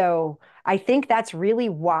 So I think that's really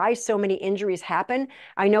why so many injuries happen.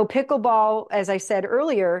 I know pickleball, as I said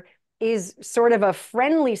earlier, is sort of a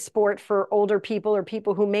friendly sport for older people or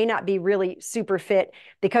people who may not be really super fit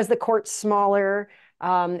because the court's smaller.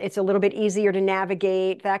 It's a little bit easier to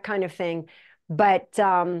navigate, that kind of thing. But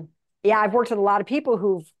yeah, I've worked with a lot of people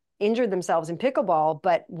who've injured themselves in pickleball,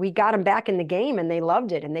 but we got them back in the game and they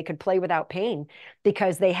loved it and they could play without pain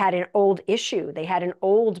because they had an old issue. They had an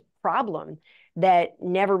old problem that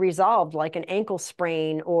never resolved, like an ankle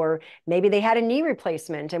sprain, or maybe they had a knee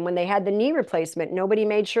replacement. And when they had the knee replacement, nobody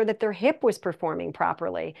made sure that their hip was performing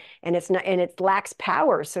properly. And it lacks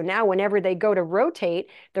power. So now whenever they go to rotate,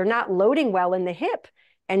 they're not loading well in the hip.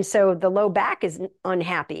 And so the low back is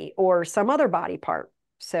unhappy or some other body part.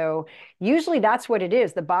 So usually that's what it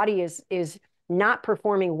is. The body is not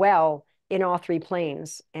performing well in all three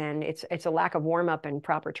planes. And it's a lack of warm up and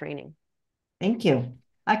proper training. Thank you.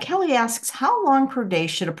 Kelly asks, how long per day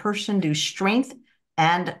should a person do strength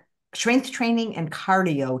training and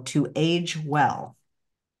cardio to age well?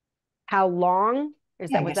 How long?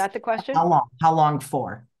 Yeah, I Was guess that the question? how long? How long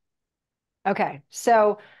for? Okay.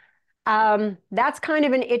 So that's kind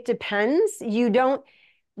of it depends.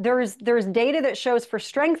 There's data that shows for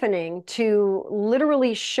strengthening to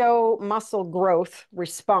literally show muscle growth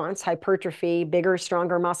response, hypertrophy, bigger,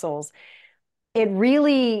 stronger muscles. It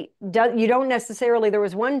really does. You don't necessarily, there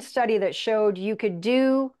was one study that showed you could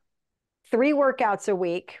do 3 workouts a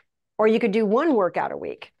week, or you could do 1 workout a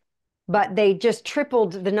week, but they just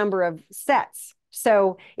tripled the number of sets.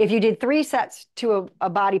 So if you did 3 sets to a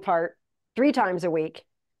body part 3 times a week,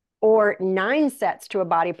 or 9 sets to a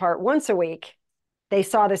body part once a week, they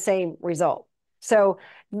saw the same result. So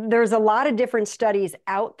there's a lot of different studies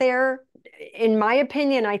out there. In my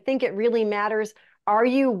opinion, I think it really matters. Are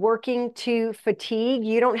you working to fatigue?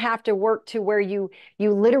 You don't have to work to where you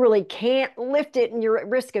literally can't lift it and you're at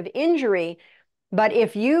risk of injury. But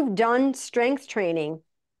if you've done strength training,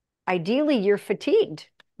 ideally you're fatigued,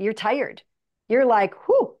 you're tired. You're like,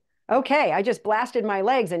 whew, okay, I just blasted my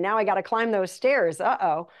legs and now I got to climb those stairs.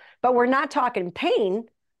 Uh-oh. But we're not talking pain.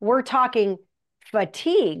 We're talking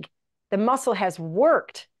fatigue. The muscle has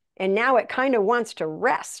worked and now it kind of wants to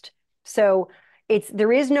rest. So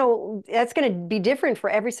that's going to be different for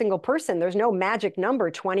every single person. There's no magic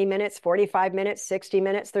number, 20 minutes, 45 minutes, 60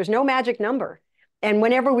 minutes. There's no magic number. And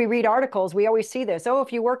whenever we read articles, we always see this. Oh,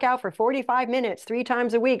 if you work out for 45 minutes, 3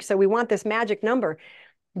 times a week, so we want this magic number.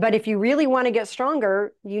 But if you really want to get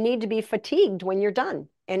stronger, you need to be fatigued when you're done.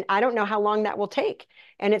 And I don't know how long that will take.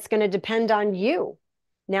 And it's going to depend on you.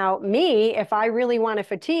 Now, me, if I really want to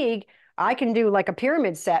fatigue, I can do like a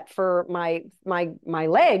pyramid set for my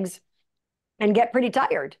legs and get pretty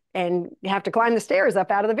tired and have to climb the stairs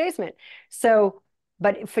up out of the basement. So,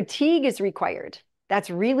 but fatigue is required.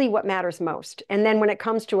 That's really what matters most. And then when it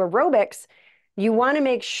comes to aerobics, you want to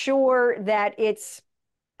make sure that it's,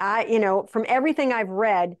 from everything I've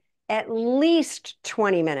read, at least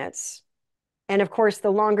 20 minutes. And of course,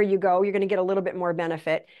 the longer you go, you're going to get a little bit more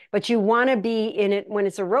benefit. But you want to be in it when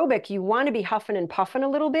it's aerobic, you want to be huffing and puffing a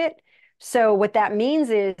little bit. So what that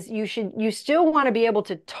means is you still want to be able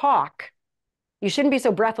to talk. You shouldn't be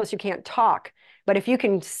so breathless you can't talk. But if you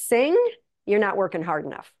can sing, you're not working hard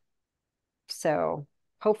enough. So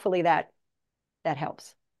hopefully that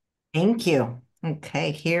helps. Thank you.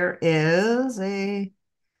 Okay, here is a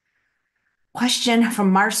question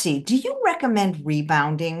from Marcy. Do you recommend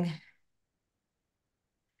rebounding?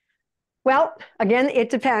 Well, again, it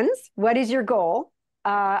depends. What is your goal?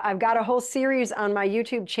 I've got a whole series on my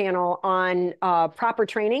YouTube channel on proper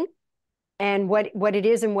training and what it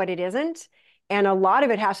is and what it isn't. And a lot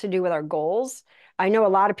of it has to do with our goals. I know a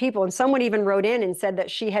lot of people, and someone even wrote in and said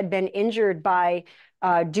that she had been injured by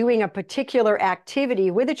doing a particular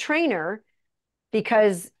activity with a trainer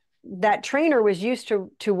because that trainer was used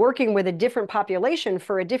to working with a different population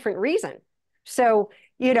for a different reason. So,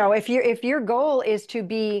 if your goal is to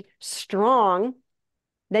be strong,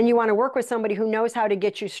 then you want to work with somebody who knows how to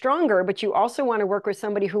get you stronger, but you also want to work with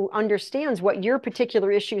somebody who understands what your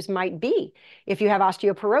particular issues might be. If you have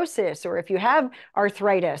osteoporosis, or if you have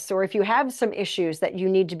arthritis, or if you have some issues that you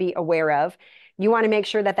need to be aware of, you want to make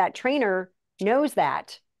sure that that trainer knows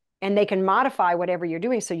that and they can modify whatever you're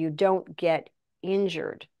doing so you don't get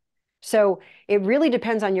injured. So it really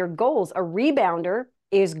depends on your goals. A rebounder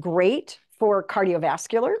is great for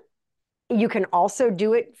cardiovascular. You can also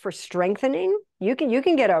do it for strengthening. You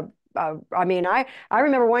can get I mean, I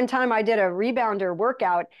remember one time I did a rebounder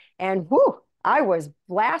workout and whoo, I was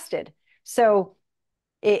blasted. So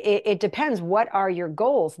it depends. What are your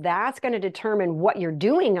goals? That's going to determine what you're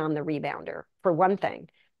doing on the rebounder, for one thing.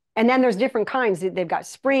 And then there's different kinds. They've got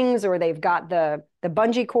springs, or they've got the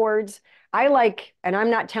bungee cords. I like, and I'm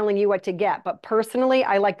not telling you what to get, but personally,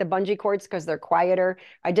 I like the bungee cords because they're quieter.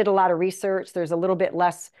 I did a lot of research. There's a little bit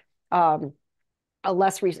less, um,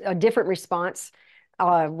 a different response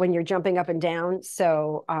when you're jumping up and down.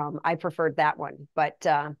 So I preferred that one. But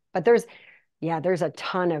there's a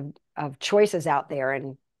ton of choices out there,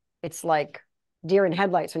 and it's like deer in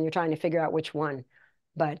headlights when you're trying to figure out which one.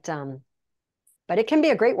 But it can be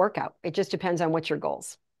a great workout. It just depends on what's your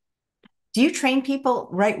goals. Do you train people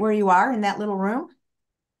right where you are in that little room?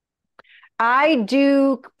 I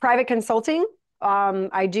do private consulting.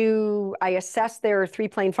 I assess their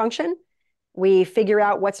three-plane function. We figure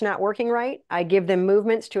out what's not working right. I give them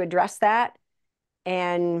movements to address that.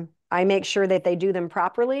 And I make sure that they do them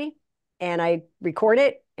properly. And I record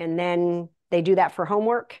it. And then they do that for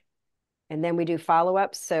homework. And then we do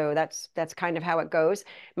follow-ups. So that's kind of how it goes.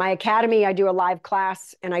 My academy, I do a live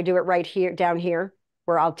class, and I do it right here, down here,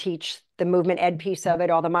 where I'll teach the movement ed piece of it,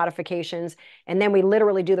 all the modifications. And then we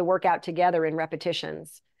literally do the workout together in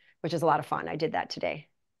repetitions, which is a lot of fun. I did that today.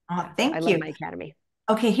 Oh, I thank love you. my academy.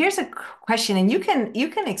 Okay, here's a question, and you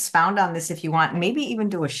can expound on this if you want, maybe even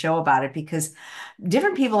do a show about it, because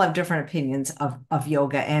different people have different opinions of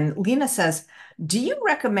yoga. And Lena says, do you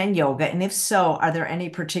recommend yoga? And if so, are there any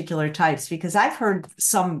particular types? Because I've heard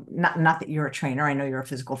some, not that you're a trainer, I know you're a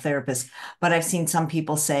physical therapist, but I've seen some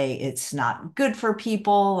people say it's not good for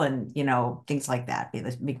people, and things like that.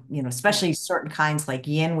 Especially certain kinds like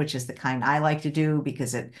yin, which is the kind I like to do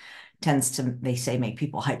because it tends to, they say, make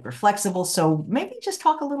people hyper flexible. So maybe just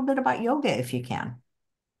talk a little bit about yoga if you can.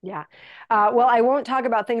 Yeah. Well, I won't talk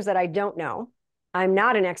about things that I don't know. I'm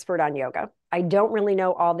not an expert on yoga. I don't really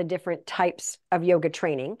know all the different types of yoga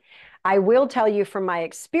training. I will tell you from my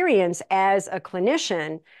experience as a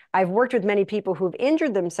clinician, I've worked with many people who've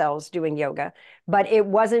injured themselves doing yoga, but it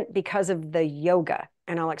wasn't because of the yoga.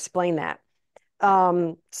 And I'll explain that.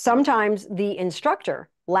 Sometimes the instructor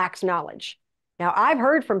lacks knowledge. Now, I've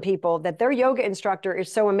heard from people that their yoga instructor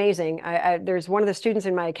is so amazing. There's one of the students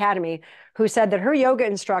in my academy who said that her yoga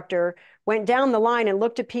instructor went down the line and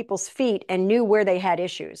looked at people's feet and knew where they had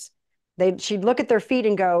issues. She'd look at their feet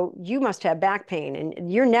and go, you must have back pain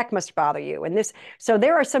and your neck must bother you. So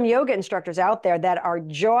there are some yoga instructors out there that are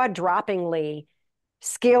jaw-droppingly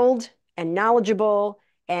skilled and knowledgeable,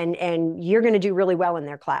 and you're going to do really well in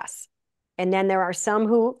their class. And then there are some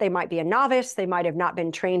who, they might be a novice, they might have not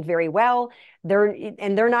been trained very well. They're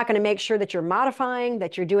not going to make sure that you're modifying,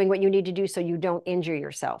 that you're doing what you need to do so you don't injure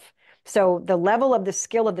yourself. So the level of the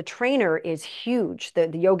skill of the trainer is huge, the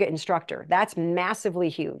yoga instructor. That's massively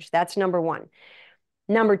huge. That's number one.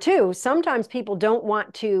 Number two, sometimes people don't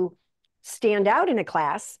want to stand out in a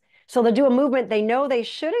class. So they'll do a movement they know they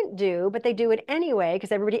shouldn't do, but they do it anyway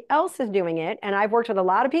because everybody else is doing it. And I've worked with a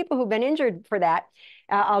lot of people who've been injured for that.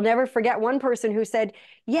 I'll never forget one person who said,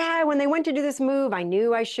 yeah, when they went to do this move, I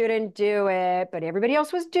knew I shouldn't do it, but everybody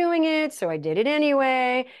else was doing it. So I did it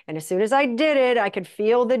anyway. And as soon as I did it, I could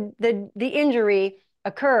feel the injury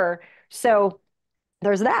occur. So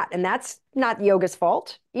there's that. And that's not yoga's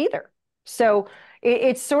fault either. So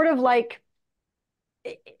it's sort of like,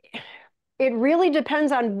 it really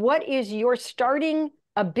depends on what is your starting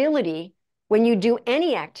ability when you do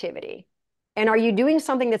any activity. And are you doing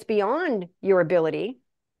something that's beyond your ability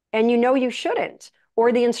and you know you shouldn't?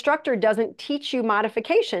 Or the instructor doesn't teach you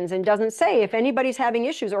modifications and doesn't say if anybody's having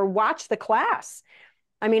issues, or watch the class.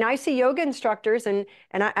 I mean, I see yoga instructors, and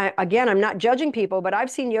again, I'm not judging people, but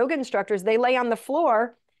I've seen yoga instructors, they lay on the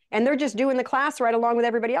floor and they're just doing the class right along with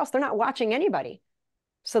everybody else. They're not watching anybody.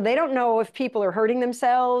 So they don't know if people are hurting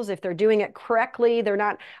themselves, if they're doing it correctly. They're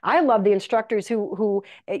not. I love the instructors who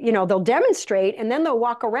they'll demonstrate and then they'll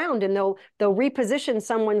walk around and they'll reposition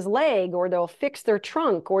someone's leg, or they'll fix their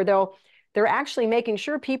trunk, or they're actually making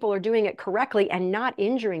sure people are doing it correctly and not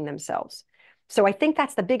injuring themselves. So I think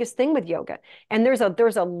that's the biggest thing with yoga. And there's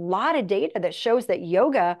a lot of data that shows that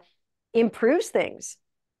yoga improves things.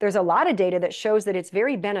 There's a lot of data that shows that it's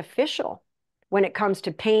very beneficial when it comes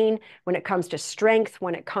to pain, when it comes to strength,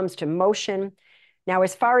 when it comes to motion. Now,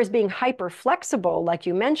 as far as being hyper flexible, like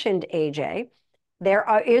you mentioned, AJ, there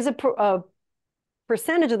is a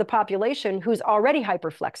percentage of the population who's already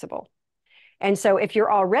hyper flexible. And so if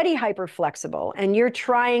you're already hyper flexible and you're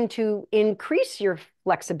trying to increase your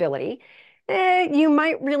flexibility, you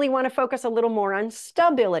might really want to focus a little more on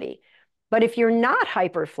stability. But if you're not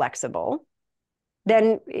hyper flexible,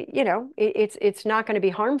 then it's not going to be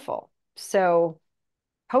harmful. So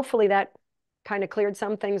hopefully that kind of cleared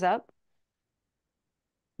some things up.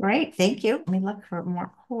 Great, thank you. Let me look for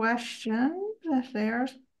more questions if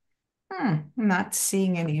there's. I'm not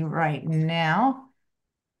seeing any right now.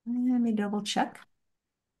 Let me double check.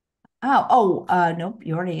 Nope,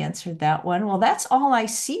 you already answered that one. Well, that's all I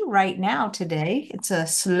see right now today. It's a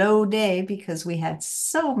slow day because we had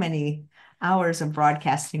so many hours of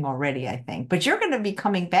broadcasting already, I think. But you're going to be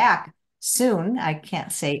coming back soon. I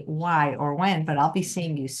can't say why or when, but I'll be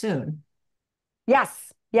seeing you soon.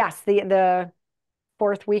 Yes, the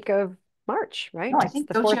fourth week of March, right? Oh, I It's think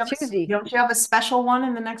the fourth Tuesday. don't you have a special one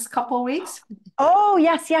in the next couple of weeks? Oh,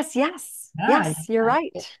 yes, yes, yes. Yeah, Yes, you're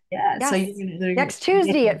right. yeah. So Yes. you're Next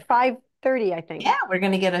Tuesday at 5:30, I think. yeah, we're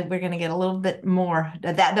gonna get a little bit more.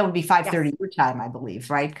 That would be 5:30 Yes. your time, I believe,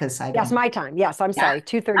 right? Because I Yes, don't. my time. Yes, I'm Yeah, sorry.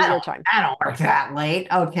 2:30 your time. I don't work that late.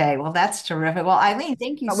 Okay, well that's terrific. Well, Eileen,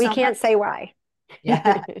 thank you But we so much. can't say why.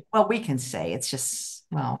 Yeah. Well, we can say it's just,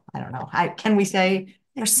 well, I don't know. Can we say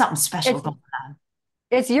there's something special It's going on?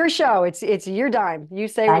 it's your show. It's your dime. You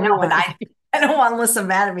say I what you know, but want. I don't want Melissa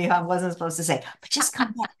mad at me if I wasn't supposed to say, but just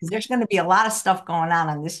come back because there's going to be a lot of stuff going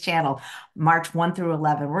on this channel, March 1 through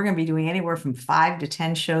 11. We're going to be doing anywhere from 5 to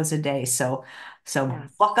 10 shows a day. So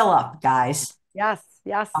Yes. buckle up, guys. Yes.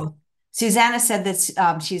 Yes. Susanna said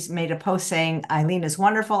that she's made a post saying Eileen is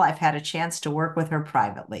wonderful. I've had a chance to work with her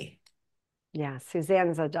privately. Yeah.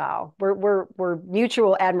 Suzanne's a doll. We're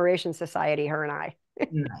mutual admiration society, her and I.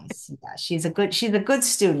 Nice. Yeah, she's a good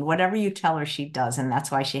student. Whatever you tell her, she does, and that's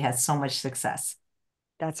why she has so much success.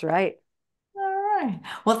 That's right. All right.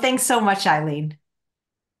 Well, thanks so much, Eileen.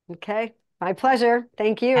 Okay. My pleasure.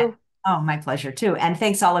 Thank you. Oh, my pleasure too. And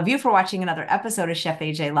thanks all of you for watching another episode of Chef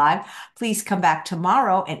AJ Live. Please come back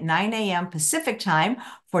tomorrow at 9 a.m. Pacific time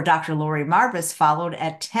for Dr. Lori Marbus, followed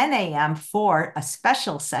at 10 a.m. for a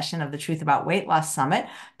special session of the Truth About Weight Loss Summit,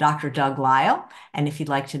 Dr. Doug Lyle. And if you'd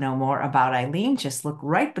like to know more about Eileen, just look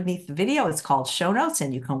right beneath the video. It's called Show Notes,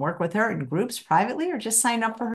 and you can work with her in groups privately or just sign up for her